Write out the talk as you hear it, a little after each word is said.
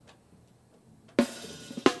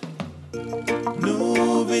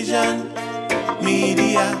New Vision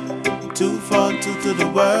Media, 242 to the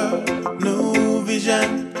world. New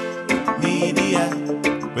Vision Media.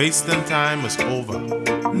 Wasting time is over.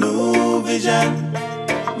 New Vision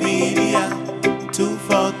Media,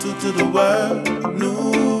 242 to the world.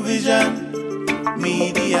 New Vision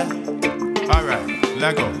Media. Alright,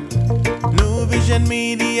 let go. New Vision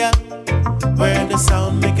Media, where the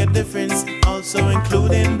sound make a difference, also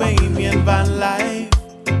including Bohemian Van Life.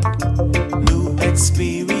 New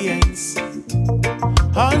experience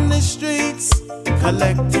on the streets,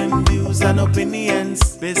 collecting views and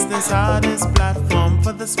opinions. Business artist platform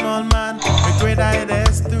for the small man with great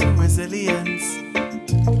ideas through resilience.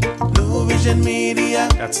 New Vision Media,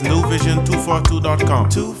 That's newvision242.com.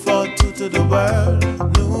 242 to the world.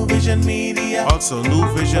 New Vision Media, Also, New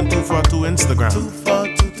Vision 242 Instagram.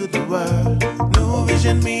 242 to the world. New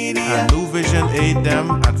Vision Media, And New Vision 8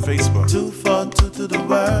 them at Facebook. 242 to the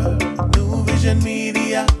world. New Vision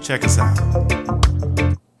Media. Check us out.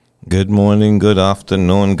 Good morning, good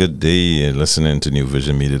afternoon, good day. You're listening to New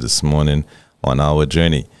Vision Media this morning on our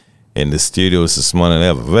journey. In the studios this morning, I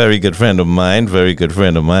have a very good friend of mine,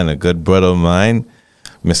 a good brother of mine,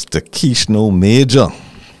 Mr. Keishno Major.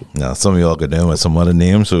 Now, some of y'all could know him with some other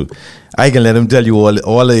names, so I can let him tell you all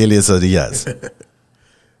the aliases he has.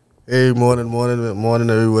 Hey, morning,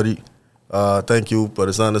 everybody. Thank you,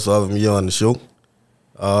 Brother Sanders, for having me on the show.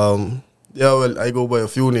 I go by a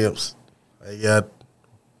few names. I got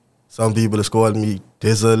some people that's called me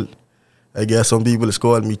Dizzle. I got some people that's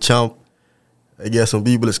called me Champ. I got some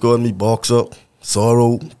people that's called me Boxer,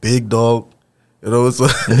 Sorrow, Big Dog. You know, so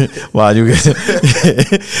Wow, you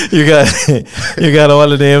got all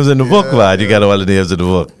the names in the book, wow. You got all the names in the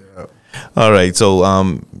book. Yeah. All right, so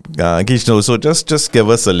Keishno, so just give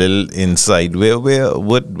us a little insight.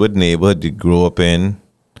 What neighborhood you grew up in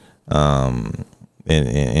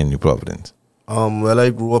New Providence? I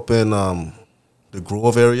grew up in the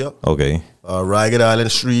Grove area. Okay. Ragged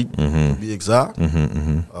Island Street, to be exact.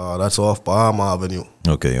 That's off Bahama Avenue.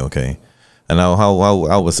 Okay. And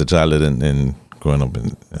how was the childhood in growing up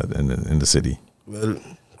in the city? Well,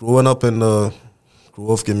 growing up in the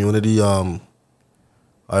Grove community,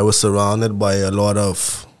 I was surrounded by a lot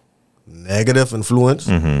of negative influence.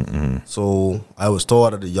 So I was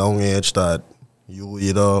taught at a young age that you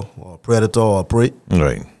either a predator or a prey.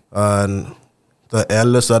 Right. And the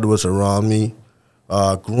elders that was around me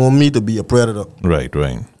groomed me to be a predator. Right.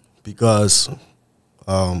 Because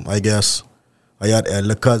I guess I had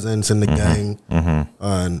elder cousins in the gang,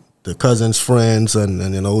 and the cousins' friends, and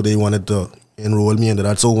they wanted to enroll me into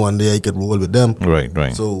that. So one day I could roll with them.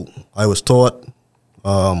 Right. So I was taught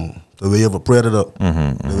the way of a predator,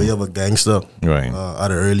 the way of a gangster, Right.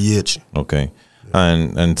 at an early age. Okay.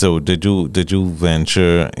 And so did you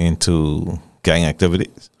venture into gang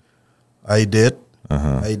activities? I did.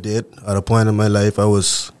 I did. At a point in my life, I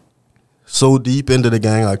was so deep into the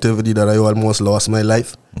gang activity that I almost lost my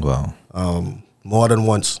life. Wow. More than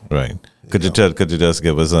once. Right. Could you just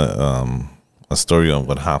give us a story on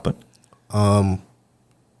what happened?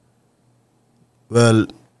 Well,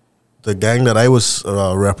 the gang that I was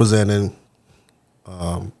representing,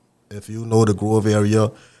 if you know the Grove area,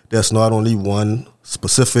 there's not only one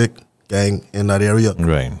specific gang in that area.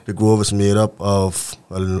 Right. The Grove is made up of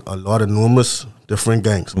a lot of numerous different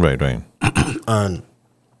gangs. Right. And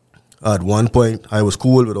at one point, I was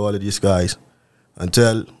cool with all of these guys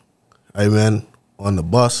until I went on the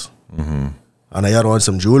bus and I had on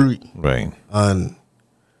some jewelry. Right. And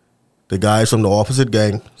the guys from the opposite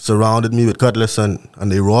gang surrounded me with cutlass and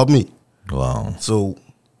they robbed me. Wow. So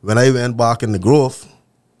when I went back in the Grove,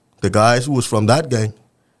 the guys who was from that gang,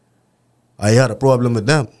 I had a problem with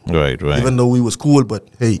them. Right. Even though we was cool, but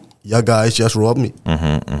hey, your guys just robbed me.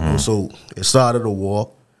 So it started a war,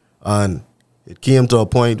 and it came to a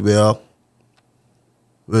point where,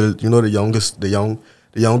 well, the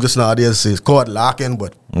youngest nowadays is called locking,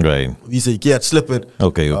 but Right. we say can't slip it.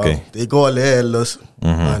 Okay. They called the elders,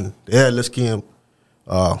 and the elders came,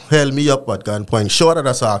 held me up at gunpoint, shot at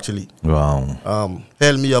us actually. Wow.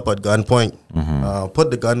 Held me up at gunpoint, put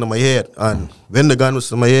the gun to my head, and when the gun was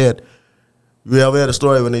to my head, we have heard the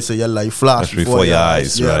story when they say your life flashed before your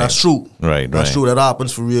eyes. Yeah, right. that's true. Right. That's true. That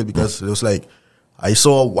happens for real because it was like I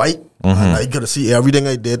saw white and I got to see everything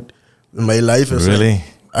I did in my life. It's Really? like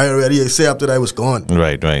I already accepted I was gone.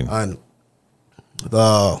 Right. And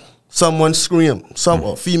someone screamed,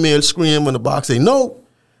 a female screamed in the box, say no.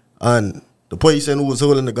 And the person who was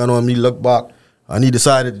holding the gun on me looked back and he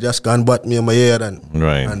decided to just gun butt me in my head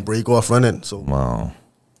and break off running. So Wow.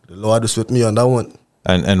 the Lord was with me on that one.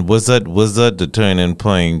 And was that the turning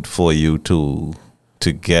point for you to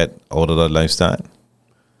get out of that lifestyle?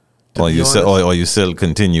 Or you still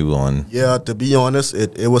continue on? Yeah, to be honest,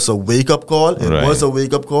 it was a wake-up call. It Right. was a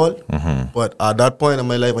wake-up call. But at that point in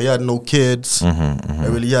my life, I had no kids. I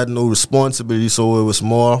really had no responsibility, so it was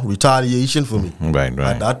more retaliation for me Right,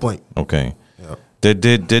 right. at that point. Okay. Yeah. Did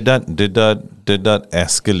that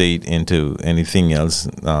escalate into anything else?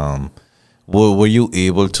 Were you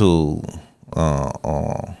able to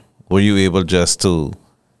were you able just to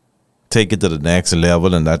take it to the next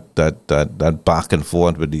level and that back and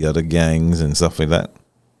forth with the other gangs and stuff like that?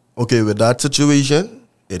 Okay, with that situation,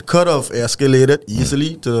 it could have escalated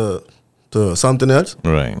easily to something else.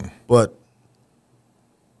 Right. But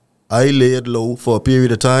I laid low for a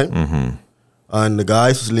period of time, and the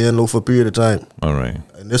guys was laying low for a period of time. All right.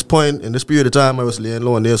 In this period of time, I was laying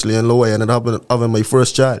low and they was laying low. I ended up having my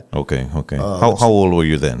first child. Okay. Okay. How old were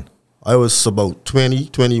you then? I was about 20,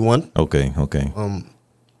 21, Okay. Okay.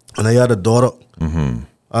 and I had a daughter.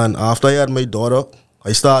 And after I had my daughter,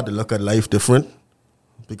 I started to look at life different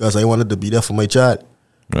because I wanted to be there for my child.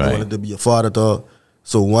 I Right. wanted to be a father to her.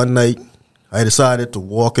 So one night, I decided to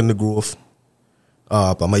walk in the Grove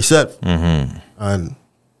by myself. And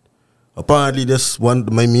apparently,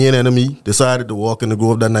 my main enemy decided to walk in the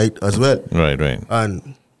Grove that night as well. Right. Right.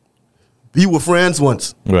 And we were friends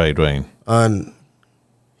once. Right. Right. And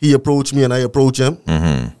he approached me and I approached him.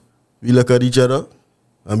 We look at each other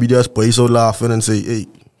and we just burst out laughing and say, "Hey,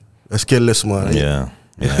 let's kill this man." Yeah.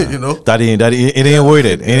 Yeah. You know? That ain't it ain't worth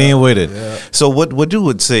it. It ain't worth it. So what you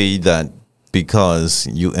would say that because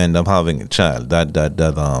you end up having a child that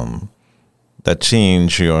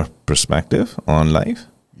changed your perspective on life?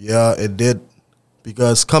 Yeah, it did.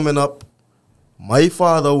 Because coming up, my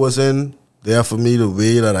father wasn't there for me the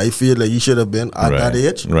way that I feel like he should have been at that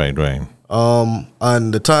age. Right. Right.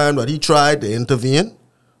 And the time that he tried to intervene,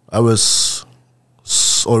 I was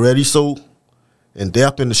already so in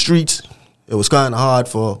depth in the streets. It was kind of hard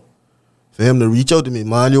for him to reach out to me.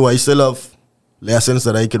 Mind you, I still have lessons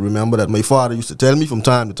that I could remember that my father used to tell me from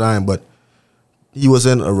time to time, but he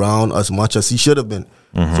wasn't around as much as he should have been.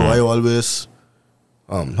 So I always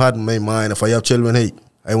had in my mind, if I have children, hey,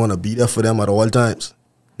 I want to be there for them at all times.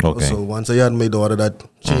 Okay. So once I had my daughter, that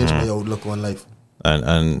changed my outlook on life.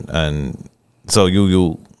 And so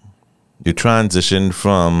you transitioned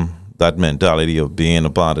from that mentality of being a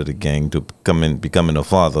part of the gang to becoming a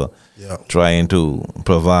father, trying to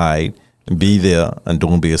provide, be there, and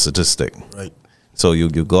don't be a statistic. Right. So you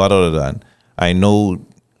got out of that. I know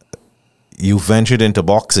you ventured into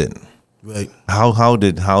boxing. Right. How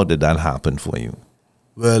did that happen for you?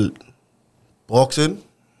 Well, boxing,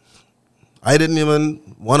 I didn't even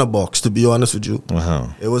want to box, to be honest with you.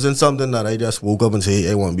 It wasn't something that I just woke up and say,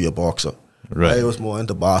 hey, I want to be a boxer. Right. I was more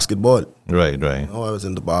into basketball. Right. You know, I was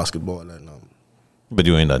into basketball. And, but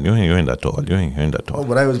you ain't that tall. You ain't that tall. oh,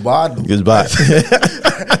 but I was bad. You was bad.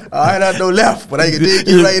 I had no left, but I can take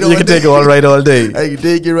it right all day. You can take it all right all day. I can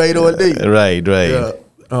take it right all day. Right. Yeah.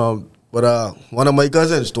 But one of my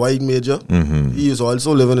cousins, Dwight Major, he is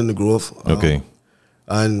also living in the Grove. Okay.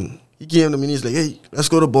 And he came to me and he's like, hey, let's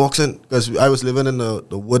go to boxing. Because I was living in the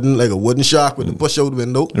wooden shack with the push-out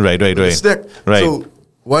window. Right. With the stick. Right. So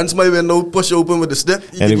once my window push open with the stick,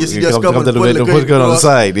 he can just come and to pull the curtain on the across.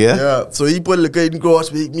 side, yeah? Yeah. So he pulled the curtain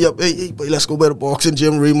across, wake me up, hey, boy, let's go by the boxing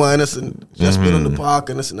gym, Ray Minus, and just been on the park.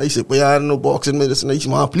 And I said, boy, I don't know boxing, man. This nice,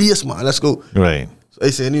 man, please, man, let's go. Right. So I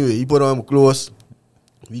said, anyway, he put on my clothes.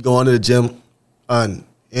 We go on to the gym. And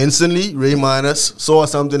instantly, Ray Minus saw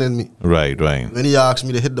something in me. Right. When he asked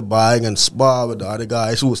me to hit the bag and spar with the other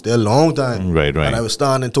guys who was there a long time. Right. And I was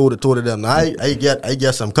standing toe to them. Now, I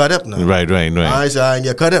guess I'm cut up now. Right. I said, I ain't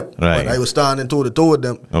get cut up. Right. But I was standing toe to toe with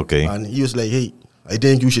them. Okay. And he was like, hey, I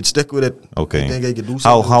think you should stick with it. Okay. I think I could do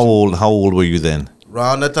something. How old were you then?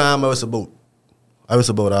 Around that time, I was about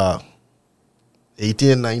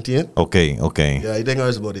 18, 19. Okay. Yeah, I think I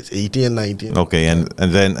was about 18, 19. Okay, and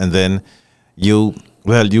then you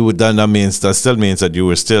were done. That still means that you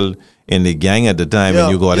were still in the gang at the time,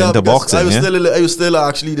 and you got into boxing. I was still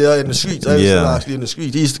actually there in the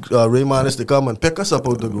streets. Ray Minus to come and pick us up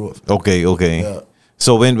out the Grove. Okay. Yeah.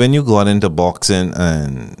 So when you got into boxing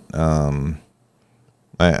and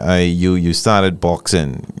you started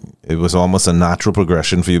boxing, it was almost a natural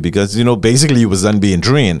progression for you because basically you was then being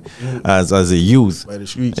trained as a youth by the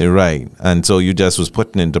streets, right? And so you just was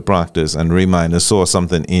putting into practice, and Ray Minus saw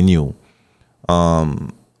something in you,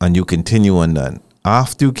 and you continue on that.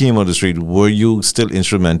 After you came on the street, were you still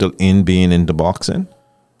instrumental in being into boxing?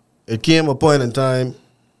 It came a point in time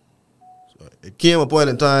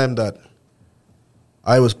that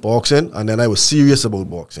I was boxing, and then I was serious about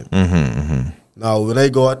boxing. Now, when I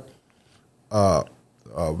got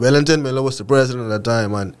Wellington Miller was the president at that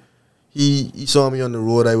time, and he saw me on the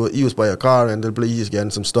road. He was by a car rental place. He was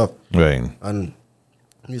getting some stuff. Right. And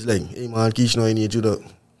he's like, hey, man, Keish, I need you to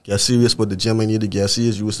get serious with the gym. I need to get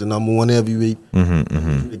serious. You was the number one heavyweight.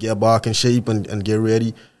 To get back in shape and get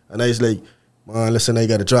ready. And I was like, man, listen, I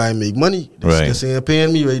got to try and make money. This ain't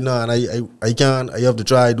paying me right now. And I can't. I have to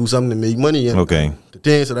try to do something to make money. And Okay. the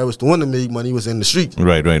things that I was doing to make money was in the street.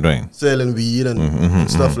 Right. Selling weed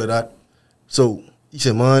and stuff like that. So he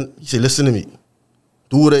said, man, listen to me.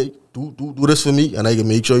 Do this for me, and I can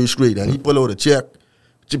make sure you're straight. And he pull out a check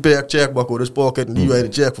back out his pocket, and he write a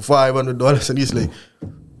check for $500, and he's like,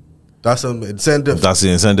 that's an incentive. That's the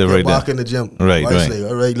incentive right there. Back in the gym. Right, I was like,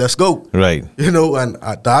 all right, let's go. Right. You know, and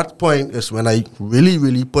at that point is when I really,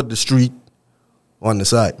 really put the street on the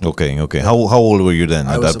side. Okay. How old were you then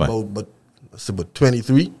I at was that point? about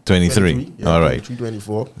 23. 23. Yeah, All right. 23,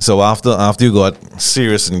 24. So after you got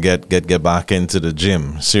serious and get back into the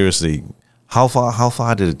gym, seriously, how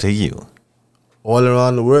far did it take you? All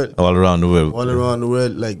around the world. All around the world. All around the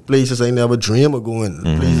world. Like places I never dream of going.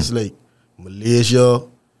 Places like Malaysia,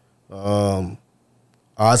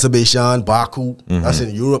 Azerbaijan, Baku. That's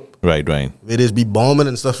in Europe. Right. Where there's be bombing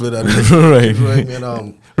and stuff like that. Right.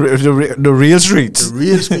 And, The real streets. the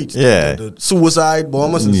real streets. Yeah. The suicide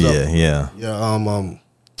bombers and stuff. Yeah. Yeah.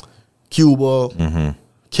 Cuba,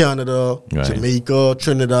 Canada, Right. Jamaica,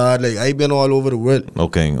 Trinidad. Like I've been all over the world.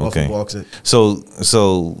 Okay. off of boxing.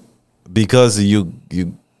 So because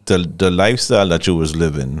the lifestyle that you was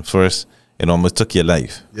living, first it almost took your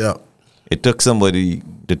life. Yeah. It took somebody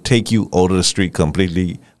to take you out of the street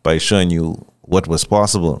completely by showing you what was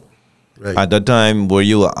possible. Right. At that time, were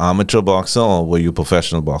you an amateur boxer or were you a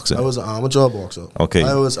professional boxer? I was an amateur boxer. Okay.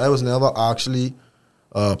 I was never actually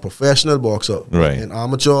a professional boxer. Right. In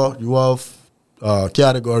amateur, you have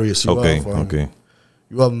categories. You Okay.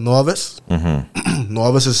 You have novice.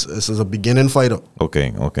 Novice is a beginning fighter.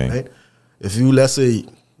 Okay. Right. If you, let's say,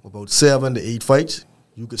 about 7 to 8 fights,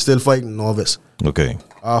 you could still fight in novice. Okay.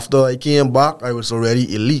 After I came back, I was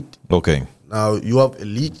already elite. Okay. Now you have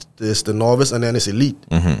elite, there's the novice, and then it's elite.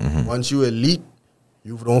 Once you're elite,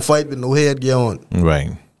 you don't fight with no headgear on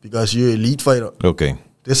Right. because you're elite fighter. Okay.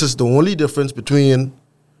 This is the only difference between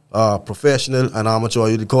professional and amateur.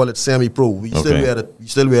 You call it semi-pro. We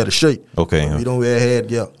still wear the shirt. Okay. But we don't wear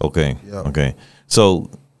headgear. Okay. Yeah. Okay. So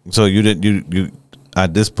you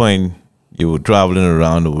at this point you were traveling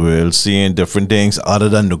around the world, seeing different things other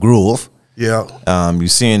than the Grove. Yeah. You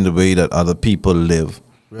seeing the way that other people live.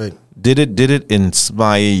 Right. Did it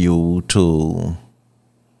inspire you to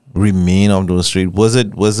remain on those streets? Was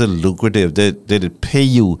it lucrative? Did it pay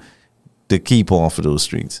you to keep off of those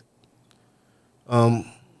streets? When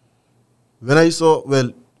I saw,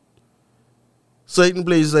 certain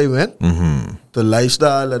places I went, the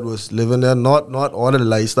lifestyle that was living there, not all of the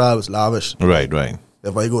lifestyle was lavish. Right.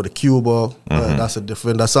 If I go to Cuba,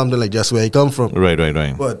 that's something like just where I come from. Right.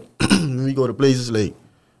 But when we go to places like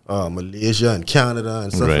Malaysia and Canada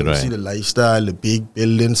and stuff, and you see the lifestyle, the big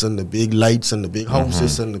buildings and the big lights and the big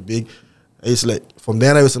houses and the big, it's like, from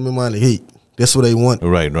then I was in my mind like, hey, that's what I want.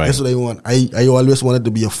 Right. That's what I want. I always wanted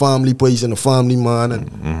to be a family person, a family man, and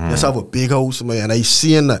just have a big house, man. And I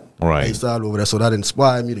seen that lifestyle over there, so that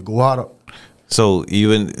inspired me to go harder. So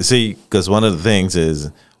because one of the things is,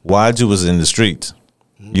 while you was in the streets,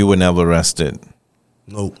 you were never arrested.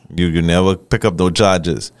 No. You never pick up no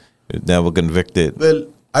charges. You were never convicted. Well,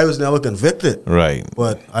 I was never convicted. Right.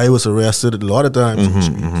 But I was arrested a lot of times in the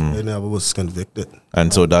streets. I never was convicted.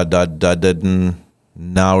 And so that didn't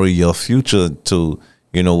narrow your future to,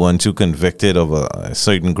 once you convicted of a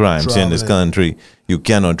certain crime, say in this country, you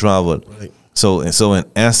cannot travel. Right. So in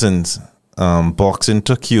essence, boxing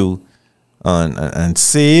took you and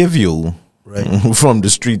saved you from the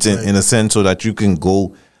streets in a sense, so that you can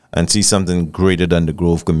go and see something greater than the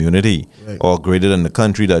Grove community or greater than the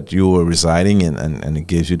country that you were residing in, and it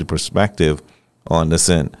gives you the perspective on,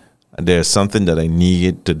 listen, there's something that I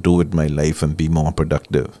need to do with my life and be more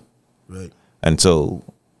productive. Right. And so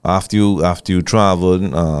after you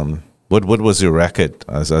traveled, what was your record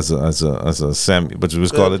as a semi? But you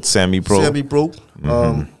was call it semi-pro. Semi-pro.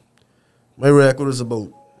 My record was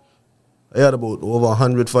I had about over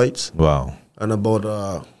 100 fights. Wow. And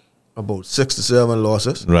about 6 to 7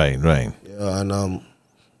 losses. Right. Yeah, and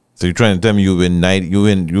so you're trying to tell me you win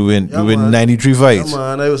 93 fights? Yeah,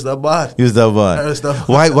 man, I was that bad. You was that bad.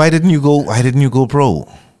 Why didn't you go pro?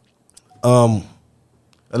 A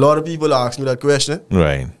lot of people ask me that question.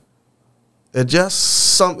 Right. It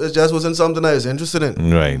just wasn't something I was interested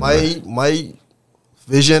in. Right. My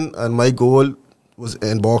vision and my goal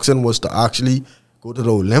in boxing was to actually go to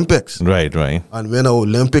the Olympics. Right. And win an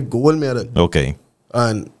Olympic gold medal. Okay.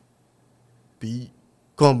 And be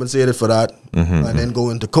compensated for that, and then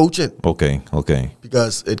go into coaching. Okay.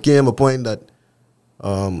 Because it came a point that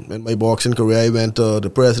in my boxing career, I went to the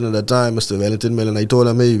president at the time, Mr. Wellington Mill, and I told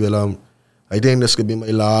him, hey, well, I think this could be my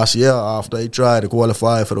last year after I try to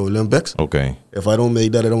qualify for the Olympics. Okay. If I don't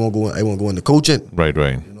make that, I won't go into coaching. Right.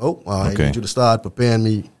 You know, I need you to start preparing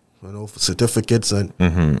me, for certificates and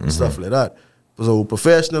stuff like that. So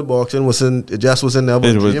professional boxing it just wasn't never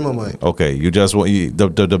a dream of mine. Okay, you just want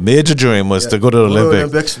the major dream was to go to the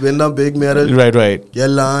Olympics, win a big medal, right, get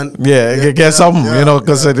land, get something,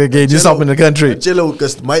 because they gave you something in the country. Chill out,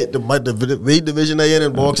 because the weight division I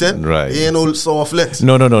in boxing, right, they ain't no soft licks.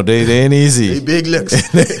 No, they ain't easy. They big licks.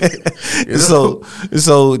 So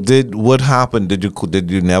what happened? Did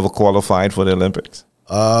you never qualified for the Olympics?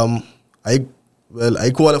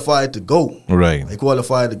 I qualified to go. Right. I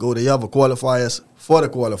qualified to go. They have a qualifiers for the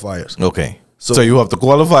qualifiers. Okay. So you have to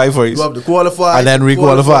qualify first. You have to qualify. And then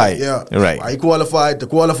re-qualify. Yeah. Right. I qualified to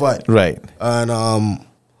qualify. Right. And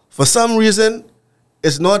for some reason,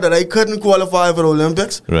 it's not that I couldn't qualify for the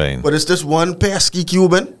Olympics. Right. But it's this one pesky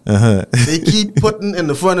Cuban. They keep putting in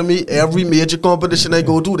the front of me every major competition I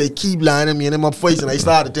go to. They keep lining me in my face. And I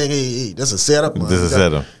started thinking, hey, this is a setup, man. This is a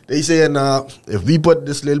setup. They saying, if we put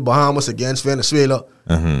this little Bahamas against Venezuela,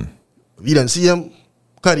 we didn't see him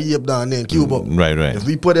cut the hip down there in Cuba. Right. If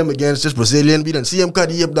we put him against this Brazilian, we didn't see him cut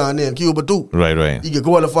the hip down there in Cuba too. Right. He could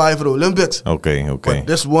qualify for the Olympics. Okay. But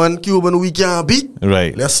this one Cuban we can't beat.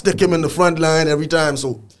 Right. Let's stick him in the front line every time.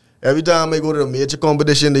 So every time I go to the major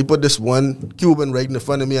competition, they put this one Cuban right in the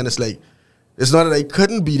front of me, and it's like, it's not that I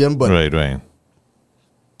couldn't beat him, but right.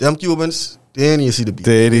 them Cubans, they ain't easy to beat.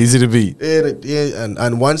 They ain't easy to beat.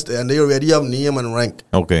 And once they already have name and rank.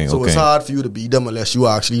 Okay. So it's hard for you to beat them unless you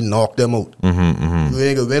actually knock them out. You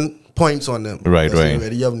ain't gonna win points on them. Right. They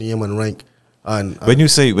already have name and rank. And when you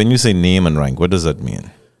say name and rank, what does that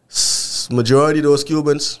mean? Majority of those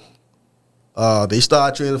Cubans, they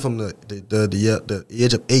start training from the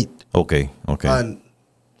age of 8. Okay. And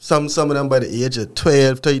some of them by the age of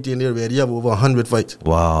 12, 13, they already have over 100 fights.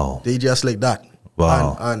 Wow. They just like that.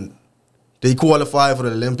 Wow. And they qualify for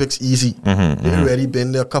the Olympics easy. They already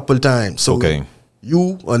been there a couple times. So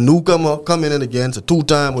you, a newcomer, coming in against a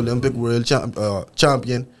 2-time Olympic world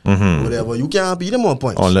champion, whatever, you can't beat him on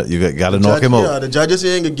points. You got to knock him out. Yeah, the judges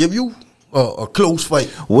ain't gonna give you a close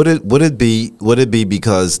fight. Would it be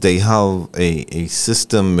because they have a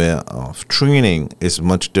system of training is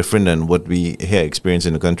much different than what we here experience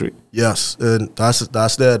in the country? Yes, and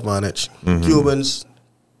that's their advantage. Cubans,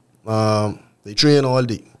 they train all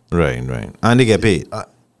day. Right, and they get paid.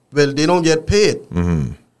 Well, they don't get paid.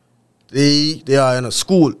 They are in a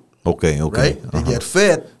school. Okay. Right? They get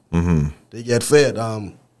fed. They get fed.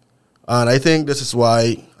 And I think this is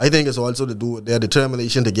why. I think it's also to do with their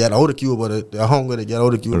determination to get out of Cuba, their hunger to get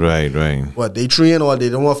out of Cuba. Right. But they train all day.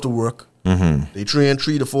 They don't have to work. They train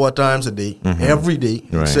 3 to 4 times a day, every day,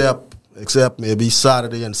 except maybe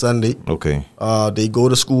Saturday and Sunday. Okay. They go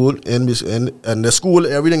to school, and the school,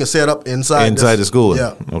 everything is set up inside the school.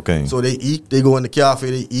 Yeah. Okay. So they eat. They go in the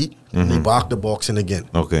cafe. They eat. They back to boxing again.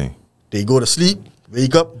 Okay. They go to sleep,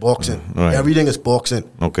 wake up, boxing. Right. Everything is boxing.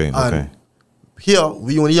 Okay. And here,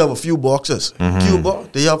 we only have a few boxers. Cuba,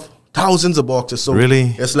 they have thousands of boxers. So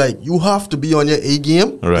really? It's like you have to be on your A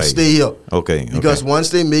game to stay here. Okay. Because once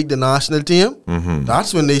they make the national team,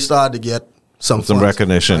 that's when they start to get some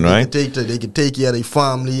recognition, and right? They can take care of their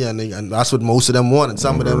family, and that's what most of them want. And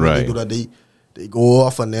some of them, when they do that, they go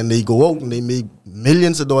off and then they go out and they make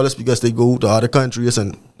millions of dollars because they go to other countries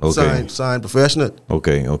and sign professional.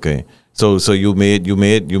 Okay. So you made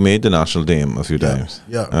the national team a few times.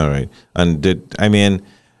 Yeah. All right. And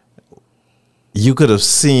you could have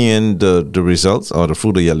seen the results or the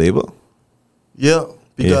fruit of your labor? Yeah,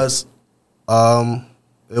 because there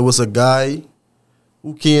was a guy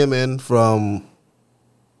who came in from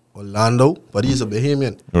Orlando, but he's a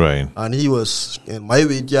Bahamian. Right. And he was in my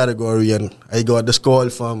weight category, and I got this call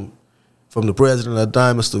from the president at the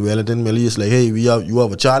time, Mr. Wellington Mill. He's like, hey, you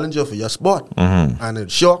have a challenger for your spot. And it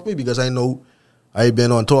shocked me because I know I've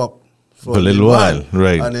been on top for a little while.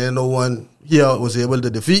 Right. And then no one here was able to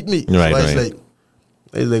defeat me. Right, so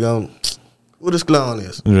he's like, who this clown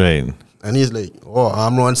is? Right. And he's like, oh,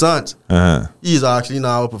 I'm Ron Sands. He's actually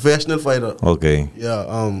now a professional fighter. Okay.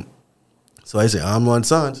 Yeah. So I say, I'm Ron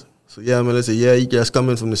Sands. So yeah, I say, yeah, he just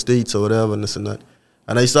coming from the States or whatever and this and that.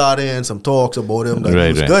 And I started hearing some talks about him that he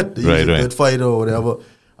was good. He was a good fighter or whatever.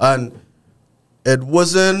 And it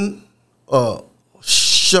wasn't a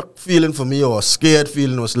shock feeling for me or a scared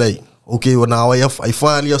feeling. It was like, okay, well now I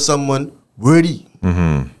finally have someone worthy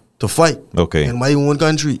to fight in my own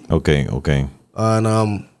country. Okay.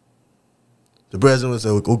 And the president was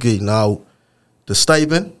like, okay, now the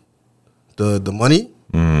stipend, the money.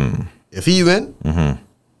 If he win,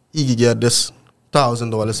 he could get this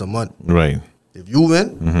 $1,000 a month. Right. If you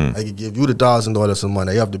win, I could give you the $1,000 a month.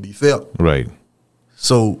 I have to be fair. Right.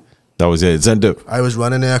 So That was your incentive. I was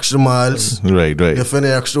running the extra miles, Right. lifting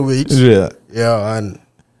the extra weights. Yeah. Yeah, and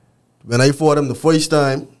when I fought him the first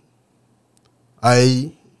time,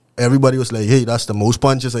 everybody was like, "Hey, that's the most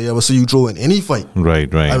punches I ever see you throw in any fight."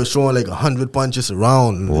 Right. I was throwing like 100 punches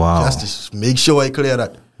around, Wow. just to make sure I clear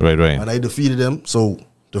that. Right. And I defeated him, so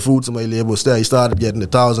the fruits of my labor was there. I started getting the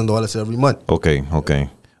 $1,000 every month. Okay.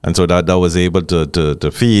 And so that was able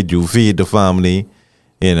to feed the family,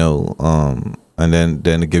 and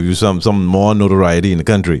then give you some more notoriety in the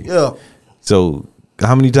country. Yeah, So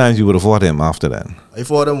how many times you would have fought him after that? I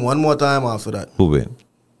fought him one more time after that. Who win?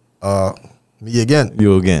 Me again.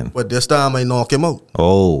 You again. But this time I knock him out.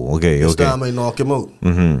 Oh, okay. This time I knock him out.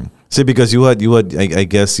 See, because you had, I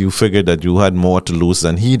guess you figured that you had more to lose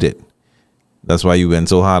than he did. That's why you went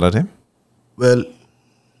so hard at him? Well,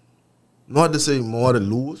 not to say more to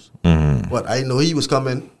lose, but I know he was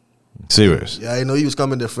coming. Serious? Yeah, I know he was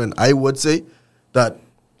coming different. I would say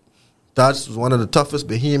that's one of the toughest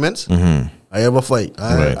behemoths I ever fight.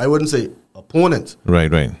 Right. I wouldn't say opponent,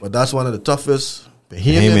 Right. but that's one of the toughest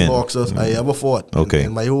behemoth boxers I ever fought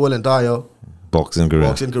in my whole entire Boxing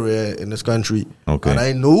career in this country. Okay. And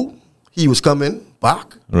I knew he was coming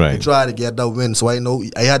back Right. to try to get that win. So I know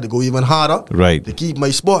I had to go even harder Right. to keep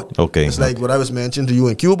my spot. Okay. It's like what I was mentioning to you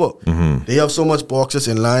in Cuba. They have so much boxers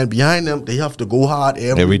in line behind them. They have to go hard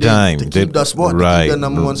every day time to keep that spot, to Right. keep that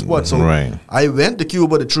number one spot. So Right. I went to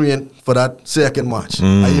Cuba to train for that second match.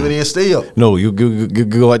 I even didn't stay up. No, you go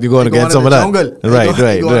out, you're going to get some of that. Right.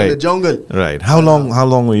 In the jungle. Right. How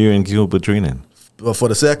long were you in Cuba training? For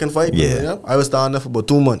the second fight, Yeah. I was down there for about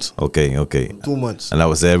 2 months. Okay. 2 months. And that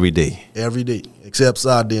was every day. Every day, except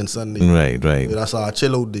Saturday and Sunday. Right. That's our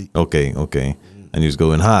chill out day. Okay. And you was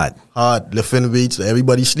going hard. Hard, lifting weights.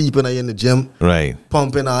 Everybody sleeping in the gym, Right.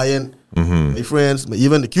 pumping iron. My friends,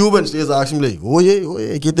 even the Cubans, they just ask me like, oh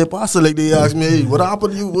yeah, get the pasta. Like they ask me, hey, what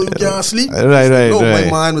happened to you? You can't sleep? Right. No, my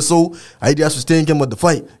mind was so, I just was thinking about the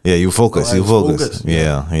fight. Yeah, you focus. So I You was focus. focused.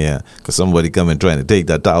 Yeah. Because somebody coming trying to take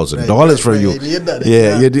that $1,000 from you. I did that.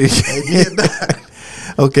 Yeah, you did. I did that.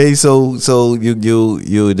 Okay, so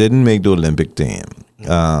you didn't make the Olympic team.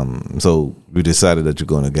 So you decided that you're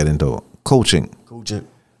going to get into coaching. Coaching.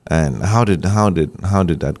 And how did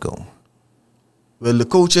that go? Well, the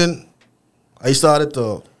coaching, I started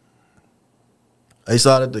to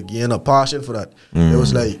gain a passion for that. It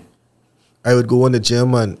was like I would go in the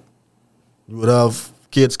gym and you would have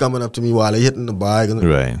kids coming up to me while I hitting the bag and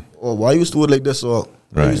Right. oh, why you do it like this or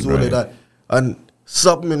why you do it like that, and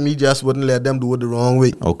something in me just wouldn't let them do it the wrong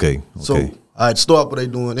way. Okay. So I'd stop what I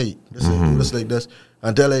doing. Hey, do this like this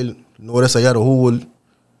until I noticed I had a whole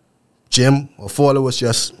gym of followers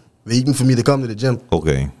just waiting for me to come to the gym.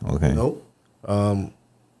 Okay. You know,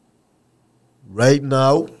 right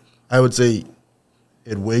now I would say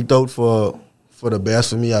it worked out for the best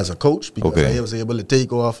for me as a coach because Okay. I was able to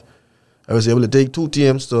take off. I was able to take 2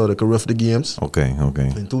 teams to the Carifta Games Okay.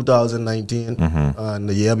 in 2019, and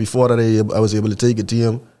the year before that I was able to take a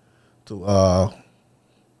team to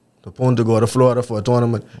Punta Gorda, Florida for a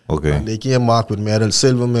tournament. Okay. And they came back with medals,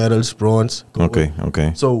 silver medals, bronze. gold.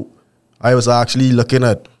 Okay. So I was actually looking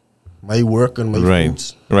at my work and my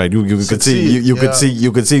fruits. Right. You could see you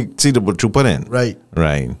could see the what you put in. Right.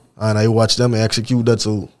 Right. And I watched them execute that,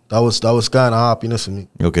 so that was kind of happiness for me.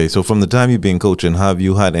 Okay. So from the time you've been coaching, have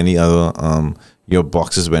you had any other your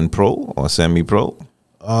boxers went pro or semi-pro?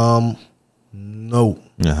 No,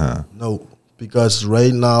 Uh-huh. no, because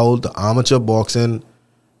right now the amateur boxing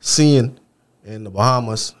scene in the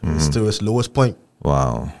Bahamas is to its lowest point.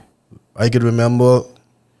 Wow. I could remember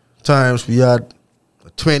times we had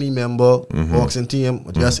a 20-member boxing team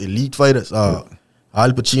with just elite fighters. Al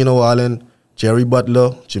Pacino Allen, Jerry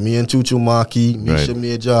Butler, Jermaine Chuchu Markey, Misha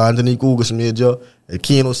Major, Anthony Cougas Major,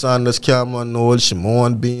 Keno Sanders, Cameron Noel,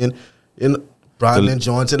 Shimon Bean, Brandon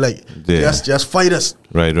Johnson, like just fighters.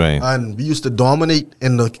 Right. And we used to dominate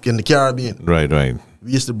in the Caribbean. Right.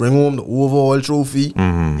 We used to bring home the overall trophy.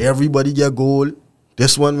 Everybody get gold.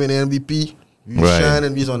 This one win MVP. We shine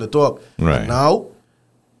and we on the top. Right. And now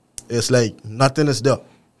it's like nothing is there.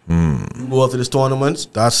 You go after these tournaments,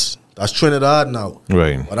 that's Trinidad now.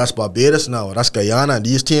 Right. Or that's Barbados now. Or that's Guyana. And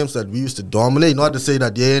these teams that we used to dominate, not to say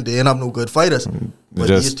that they ain't have no good fighters, but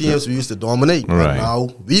these teams we used to dominate. Right. And now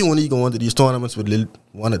we only go into these tournaments with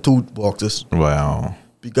 1 or 2 boxers Wow.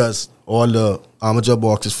 because all the amateur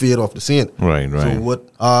boxers fade off the scene. Right. So what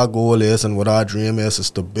our goal is and what our dream is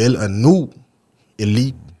to build a new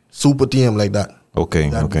elite super team like that. Okay,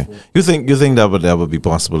 that okay. before. You think that would ever be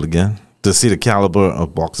possible again? To see the caliber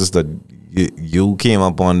of boxers that you came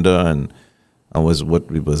up under and was what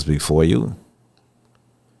it was before you?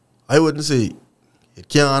 I wouldn't say it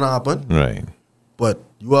can't happen, Right. but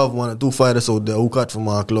you have 1 or 2 fighters out there who cut for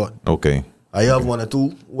Mark Lord. Okay. I have 1 or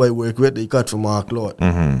 2 who I work with, they cut for Mark Lord.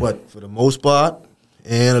 Mm-hmm. But for the most part,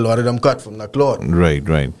 and a lot of them cut from that Lord. Right,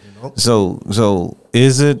 right. know? So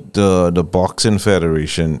is it the boxing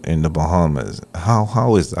federation in the Bahamas?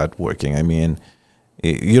 How is that working? I mean,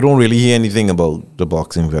 you don't really hear anything about the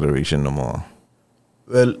boxing federation no more.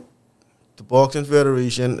 Well, the Boxing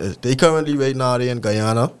Federation, they currently right now they're in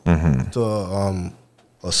Guyana Mm-hmm. to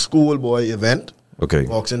a schoolboy event, Okay.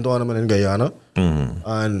 boxing tournament in Guyana. Mm-hmm.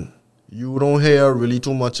 And you don't hear really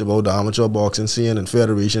too much about the amateur boxing scene and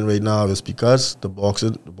federation right now. It's because the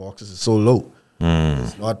boxers is so low. Mm.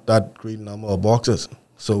 It's not that great number of boxers.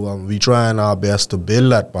 So we trying our best to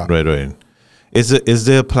build that back. Right, right. Is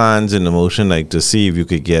there plans in the motion like to see if you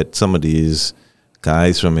could get some of these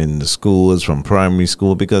guys from in the schools, from primary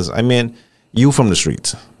school? Because I mean, you from the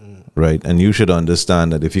streets, right? And you should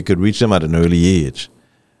understand that if you could reach them at an early age.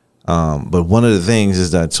 But one of the things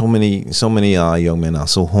is that so many young men are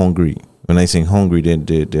so hungry. When I say hungry,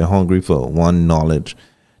 they're hungry for one knowledge.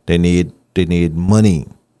 They need money.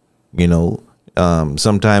 You know,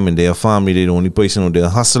 sometime in their family, they're the only person they're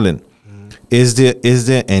hustling. Is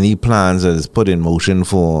there any plans that is put in motion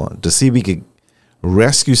to see if we could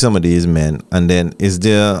rescue some of these men? And then is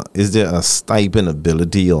there a stipend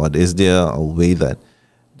ability, or is there a way that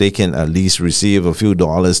they can at least receive a few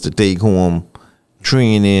dollars to take home,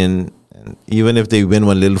 training, and even if they win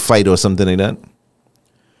one little fight or something like that?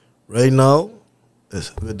 Right now,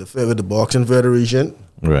 with the Boxing Federation,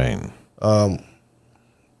 Right. I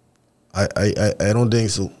don't think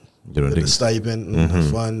so. You don't With think the so? stipend and the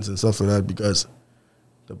funds and stuff like that, because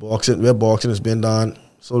where boxing has been done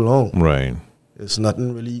so long, Right. it's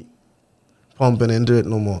nothing really pumping into it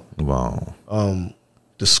no more. Wow.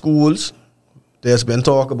 The schools, there's been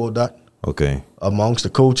talk about that Okay. amongst the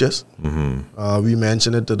coaches. Mm-hmm. We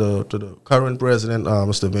mentioned it to the current president,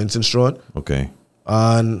 Mr. Vincent Strawn, Okay.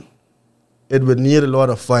 and it would need a lot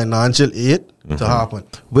of financial aid to happen.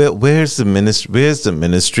 Where's the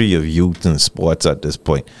Ministry of Youth and Sports at this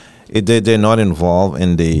point? They're not involved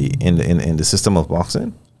in the system of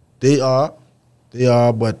boxing. They are,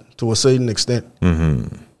 but to a certain extent. Mm-hmm.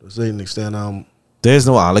 To a certain extent, There's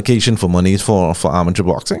no allocation for money for amateur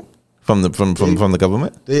boxing from the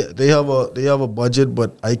government. they have a budget,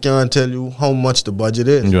 but I can't tell you how much the budget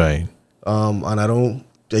is. Right. And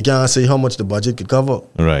they can't say how much the budget could cover.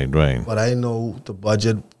 Right. But I know the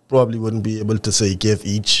budget probably wouldn't be able to say give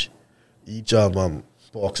each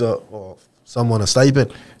boxer or someone a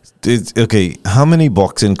stipend. Okay. How many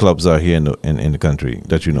boxing clubs are here in the country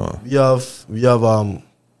that you know of? We have about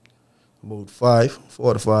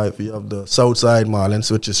 4 to 5. We have the Southside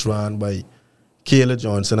Marlins, which is run by Kayla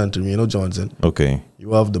Johnson and Torino Johnson. Okay.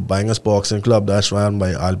 You have the Bangers Boxing Club, that's run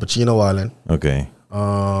by Al Pacino Allen. Okay.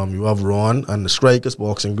 You have Ron and the Strikers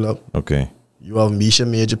Boxing Club. Okay. You have Misha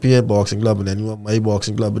Major Pierre Boxing Club, and then you have my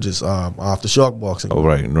boxing club, which is Aftershock Boxing Club. Oh,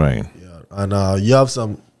 right. Yeah. And you have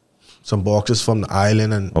some boxers from the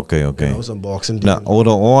island and Okay. you know, some boxing teams. Now, out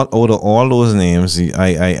of all those names,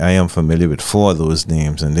 I am familiar with 4 of those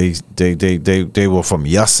names, and they were from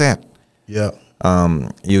your set. Yeah.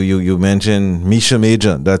 You mentioned Misha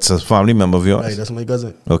Major. That's a family member of yours. Right, that's my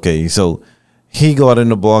cousin. Okay, so he got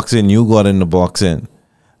into boxing. You got into boxing.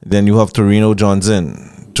 Then you have Torino Johnson.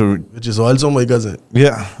 Which is also my cousin.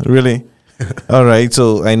 Yeah, really. All right.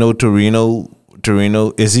 So I know Torino.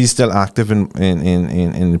 Is he still active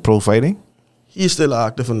in pro fighting? He's still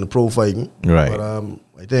active in the pro fighting. Right. But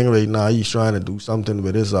I think right now he's trying to do something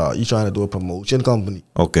with his. He's trying to do a promotion company.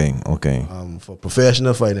 Okay. For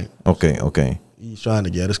professional fighting. Okay. He's trying to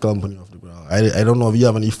get his company off the ground. I don't know if he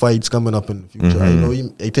have any fights coming up in the future.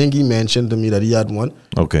 I think he mentioned to me that he had one.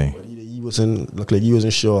 Okay. But he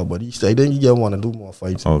wasn't sure. But I think he want to do more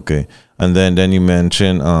fights. Okay. And then you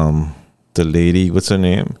mentioned the lady. What's her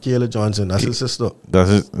name? Kayla Johnson. That's his sister.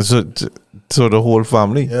 That's it. So the whole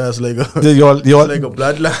family. Yeah, it's like a Y'all like a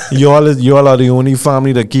bloodline. y'all are the only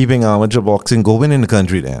family that keeping amateur boxing going in the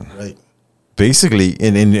country. Then, Right. basically,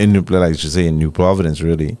 in like I should say in New Providence,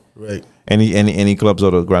 really. Right. Any clubs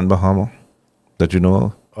out of Grand Bahama that you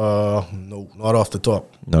know of? No, not off the top.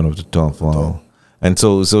 None of the top. Wow. And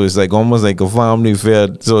so it's like almost like a family fair.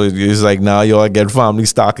 So it's like now y'all get family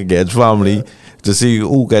stock against family to see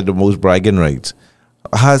who get the most bragging rights.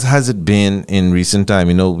 Has it been in recent time?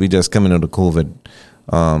 You know, we just coming out of COVID.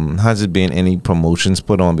 Has it been any promotions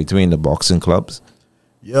put on between the boxing clubs?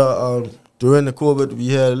 Yeah, during the COVID, we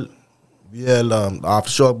held we held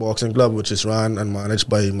Aftershock Boxing Club, which is run and managed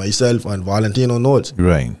by myself and Valentino Knowles,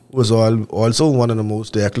 Right. who was also one of the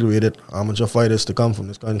most decorated amateur fighters to come from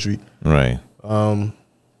this country. Right.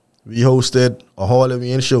 We hosted a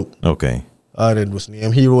Halloween show, Okay. and it was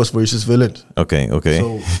named Heroes versus Villains. Okay. Okay.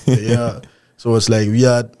 So yeah, so it's like we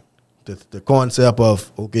had the concept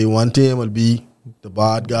of, okay, one team will be the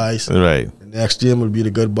bad guys, right. the next team will be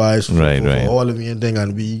the good guys for Right. Halloween thing,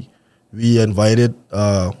 and we invited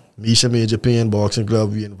Misha Major Pain Boxing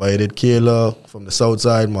Club. We invited Kayla from the South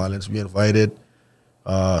Side Marlins. We invited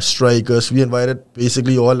Strikers. We invited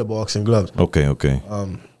basically all the boxing clubs. Okay. Okay.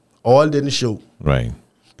 All didn't show, Right.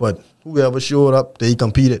 but whoever showed up, they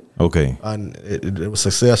competed, Okay. and it was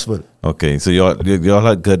successful. Okay. So y'all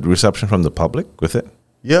had good reception from the public with it?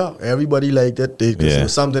 Yeah, everybody liked it. It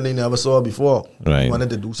was something they never saw before. Right. We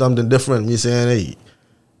wanted to do something different. Me saying, hey,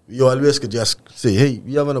 we always could just say, hey,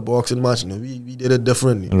 we having a boxing match. You know, we did it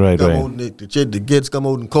different. Right, come right. Out, the kids come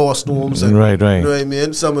out in costumes. And, Right, right. You know what I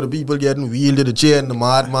mean? Some of the people getting wheeled to the chair and the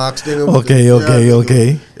Mad Max thing. Okay.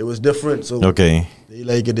 It was different. So Okay. they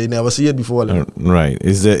like it. They never see it before. Like. Right.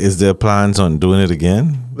 Is there plans on doing it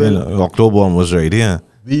again? Well, October one was right here.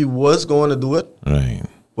 We was going to do it, Right.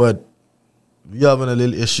 but we having a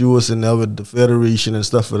little issues in there with the federation and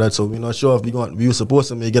stuff like that. So we're not sure if we were supposed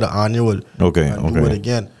to make it an annual. Okay. And do it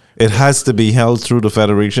again. It has to be held through the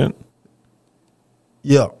federation?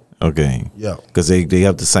 Yeah. Okay. Yeah. Because they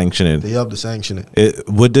have to sanction it. They have to sanction it.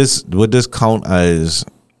 Would this count as,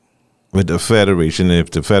 with the federation,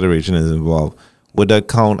 if the federation is involved, would that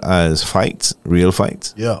count as fights, real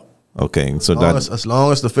fights? Yeah. Okay. So As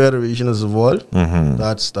long as the federation is involved, Mm-hmm.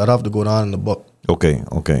 that have to go down in the book. Okay.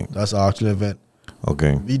 That's an actual event.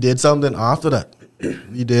 Okay. We did something after that.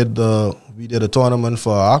 we did a tournament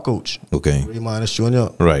for our coach, Okay. Ray Minus Jr.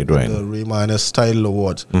 Right. The Ray Minus title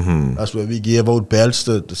awards. That's where we gave out belts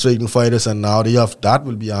to certain fighters, and now that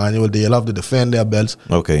will be annual. They'll have to defend their belts.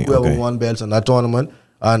 Okay. Whoever won belts in that tournament,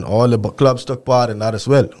 and all the clubs took part in that as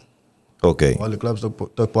well. Okay. All the clubs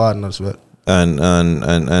took part in that as well. And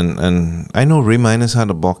I know Ray Minus had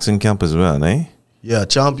a boxing camp as well, eh? Yeah,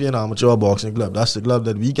 Champion Amateur Boxing Club. That's the club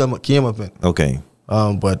that we came up in. Okay.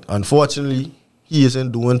 But unfortunately, he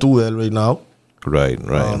isn't doing too well right now. Right.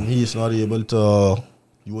 He is not able to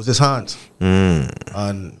use his hands.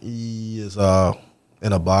 And he is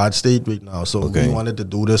in a bad state right now. So Okay. we wanted to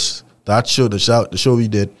do that show, the show we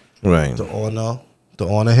did, Right. to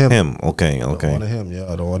honor him. Okay. To honor him,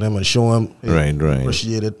 to honor him and show him, hey, Right.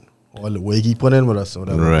 appreciate it, all the way he put in with us. Or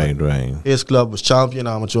whatever. Right. His club was Champion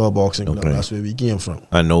Amateur Boxing Club. Okay. That's where we came from.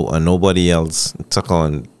 And nobody else took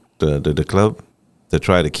on the club to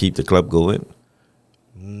try to keep the club going?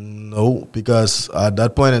 No, because at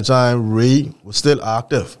that point in time, Ray was still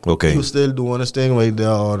active. Okay. He was still doing his thing right there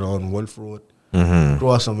on Wolf Road,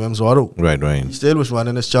 across from Wims Auto. Right. He still was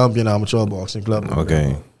running his Champion Amateur Boxing Club.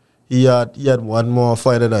 Okay. He had one more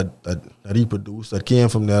fighter that he produced that came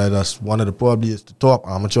from there. That's one of the top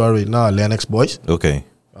amateur right now, Lennox Boys. Okay.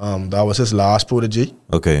 That was his last protege.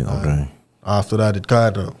 Okay. After that, it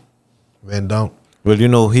kind of went down. Well,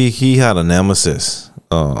 he had a nemesis.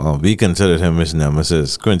 We considered him his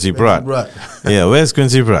nemesis, Quincy Pratt. Yeah, where's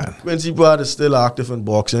Quincy Pratt? Quincy Pratt is still active in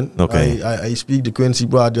boxing. Okay. I speak to Quincy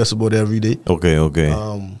Pratt just about every day. Okay.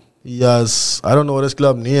 He has, I don't know what his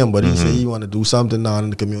club name, but he said he want to do something down in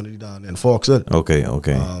the community down in Foxhill. Okay.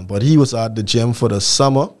 But he was at the gym for the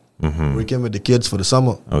summer, working with the kids for the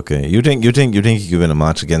summer. Okay. You think he could win a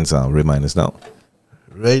match against Ray Minus now?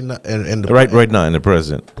 Right now, Right now in the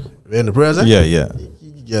present. In the present? Yeah.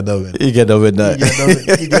 He get that win. He get that win now.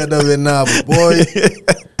 He get that win now, but boy,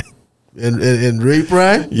 in Ray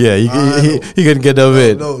Prime? Yeah, he couldn't get that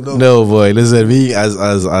win. No, boy. Listen, me as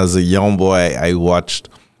a young boy, I watched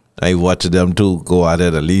them two go at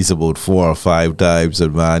it at least about 4 or 5 times,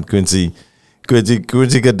 and man, Quincy got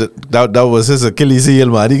that was his Achilles heel,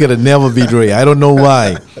 man. He could have never beat Ray. I don't know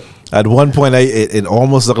why. At one point, it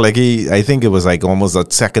almost looked like I think it was like almost a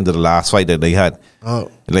second to the last fight that they had.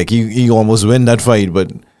 Like he almost win that fight, but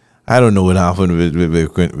I don't know what happened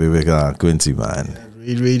with Quincy, man.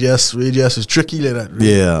 Ray just is tricky like that.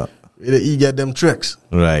 Yeah. He get them tricks.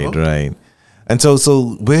 Right. And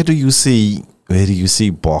so where do you see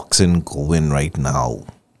boxing going right now?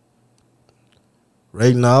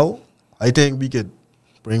 Right now, I think we could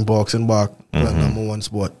bring boxing back to the number one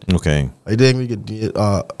spot. Okay. I think we could,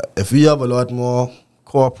 if we have a lot more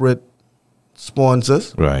corporate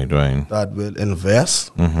sponsors Right. that will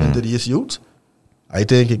invest into these youths, I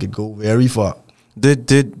think it could go very far. Did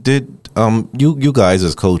you guys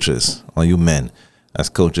as coaches, or you men as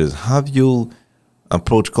coaches, have you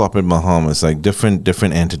approach corporate Bahamas, like different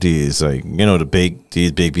entities, like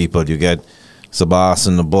these big people. You get Sabas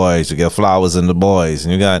and the boys, you get Flowers and the boys,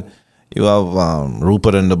 and you have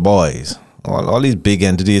Rupert and the boys. All these big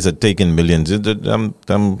entities are taking millions.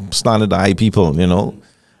 Them standard eye people,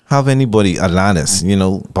 Have anybody, Atlantis,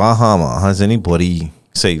 Bahama, has anybody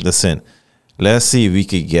say, listen, let's see if we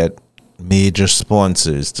could get major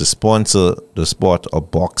sponsors to sponsor the sport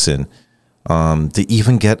of boxing, to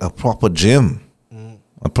even get a proper gym,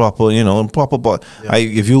 a proper,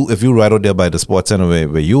 if you right out there by the sports center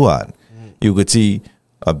where you are, you could see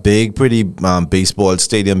a big, pretty baseball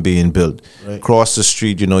stadium being built. Right. Across the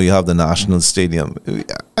street, you have the National Stadium.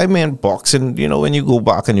 I mean, boxing, when you go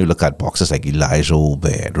back and you look at boxers like Elijah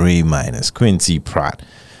Obed, Ray Minus, Quincy Pratt,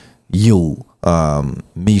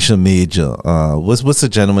 Misha Major, what's the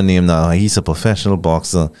gentleman name now? He's a professional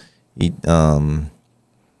boxer. He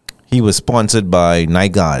was sponsored by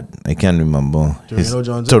Nygaard. I can't remember.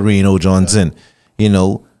 Torino Johnson.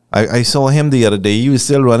 I saw him the other day. He was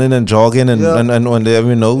still running and jogging and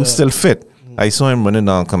still fit. I saw him running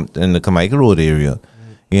down in the Carmichael Road area.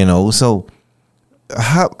 So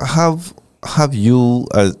have you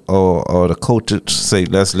or the coaches say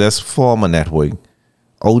let's form a network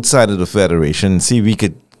outside of the federation and see if we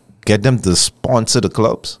could get them to sponsor the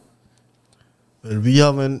clubs? Well, we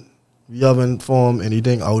haven't formed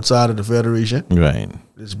anything outside of the federation. Right.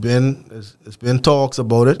 It's been talks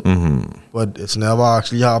about it, but it's never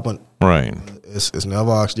actually happened. Right. It's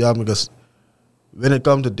never actually happened because when it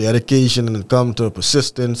comes to dedication and it comes to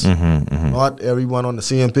persistence, not everyone on the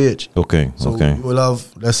same page. Okay. So you will have,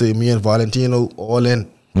 let's say, me and Valentino all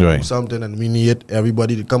in right. something, and we need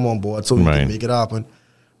everybody to come on board so we can make it happen.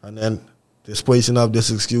 And then this person have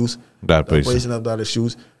this excuse, that person have that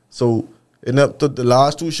excuse. So the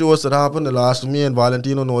last two shows that happened, me and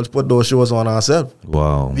Valentino Knowles put those shows on ourselves.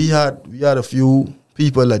 Wow. We had a few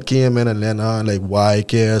people that came in and then like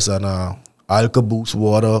Y-Cares and Alcaboose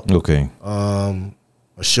Water. Okay.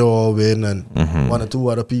 Shawwin and one or two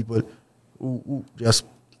other people who just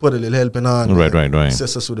put a little helping hand. Right.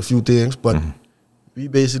 Assist us with a few things. But we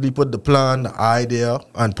basically put the plan, the idea,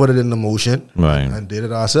 and put it into motion. Right. And did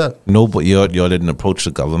it ourselves. No, but y'all didn't approach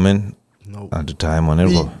the government at the time on it?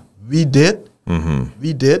 We did.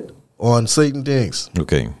 We did on certain things.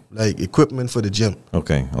 Okay. Like equipment for the gym.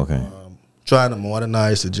 Okay. Trying to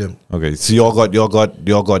modernize the gym. Okay. So y'all got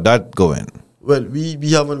that going. Well,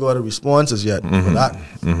 we haven't got the responses yet for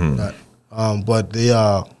that. But they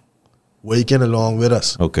are working along with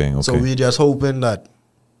us. Okay. So we're just hoping that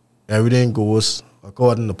everything goes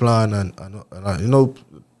according to plan and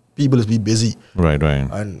people is be busy. Right.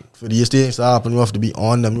 And for these things to happen, you have to be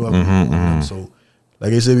on them. You have to be on them. So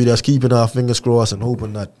like I said, we just keeping our fingers crossed and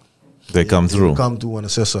hoping that they come through. Come through and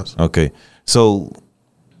assist us. Okay. So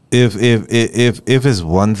if it's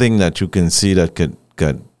one thing that you can see that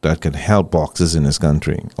could help boxers in this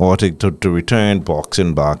country, or to return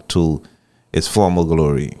boxing back to its former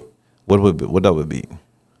glory, what that would be?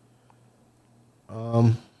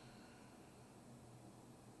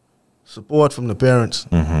 Support from the parents.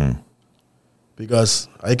 Because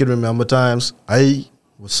I can remember times I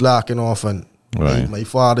was slacking off and my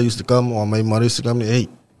father used to come or my mother used to come and hey,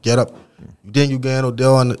 get up. You think you going out there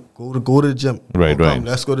and go to the gym. Right.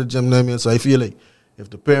 Let's go to the gym. So I feel like if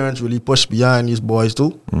the parents really push behind these boys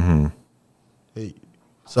too, hey,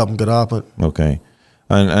 something could happen. Okay.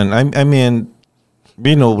 And I mean,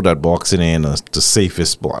 we know that boxing ain't the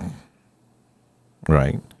safest sport.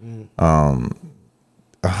 Right.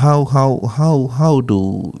 How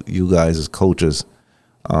do you guys as coaches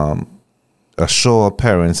assure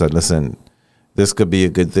parents that listen, this could be a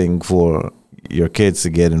good thing for your kids to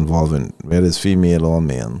get involved in, whether it's female or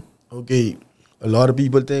male? Okay, a lot of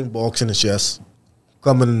people think boxing is just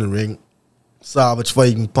coming in the ring, savage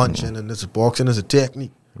fighting, punching, and boxing is a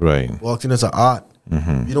technique. Right. Boxing is an art.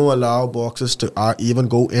 We don't allow boxers to even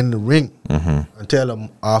go in the ring until them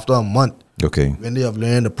after a month. Okay. When they have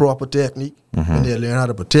learned the proper technique, when they learn how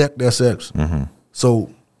to protect themselves. So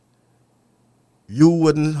you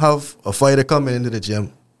wouldn't have a fighter coming into the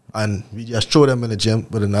gym and we just throw them in the gym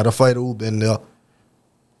with another fighter who been there a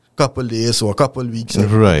couple days or a couple weeks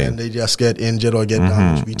and they just get injured or get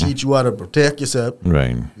damaged. We teach you how to protect yourself.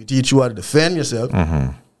 Right. We teach you how to defend yourself.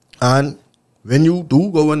 And when you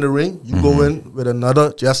do go in the ring, you go in with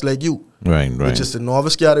another just like you. Right. Which is the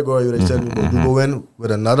novice category. They tell you go in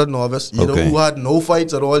with another novice, either who had no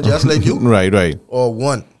fights at all, just like you. Right. Or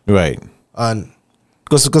one. Right. And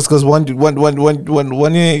because one you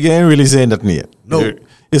ain't really saying that yet. No.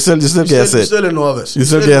 You still You're still a novice. You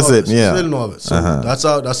still guess it, yeah. Still novice. So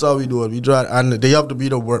that's how we do it. We try, and they have to be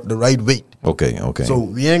the right weight. Okay. So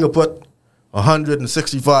we ain't gonna put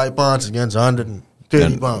 165 pounds against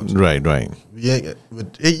 130 pounds. Right. We ain't,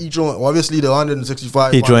 with each one, obviously the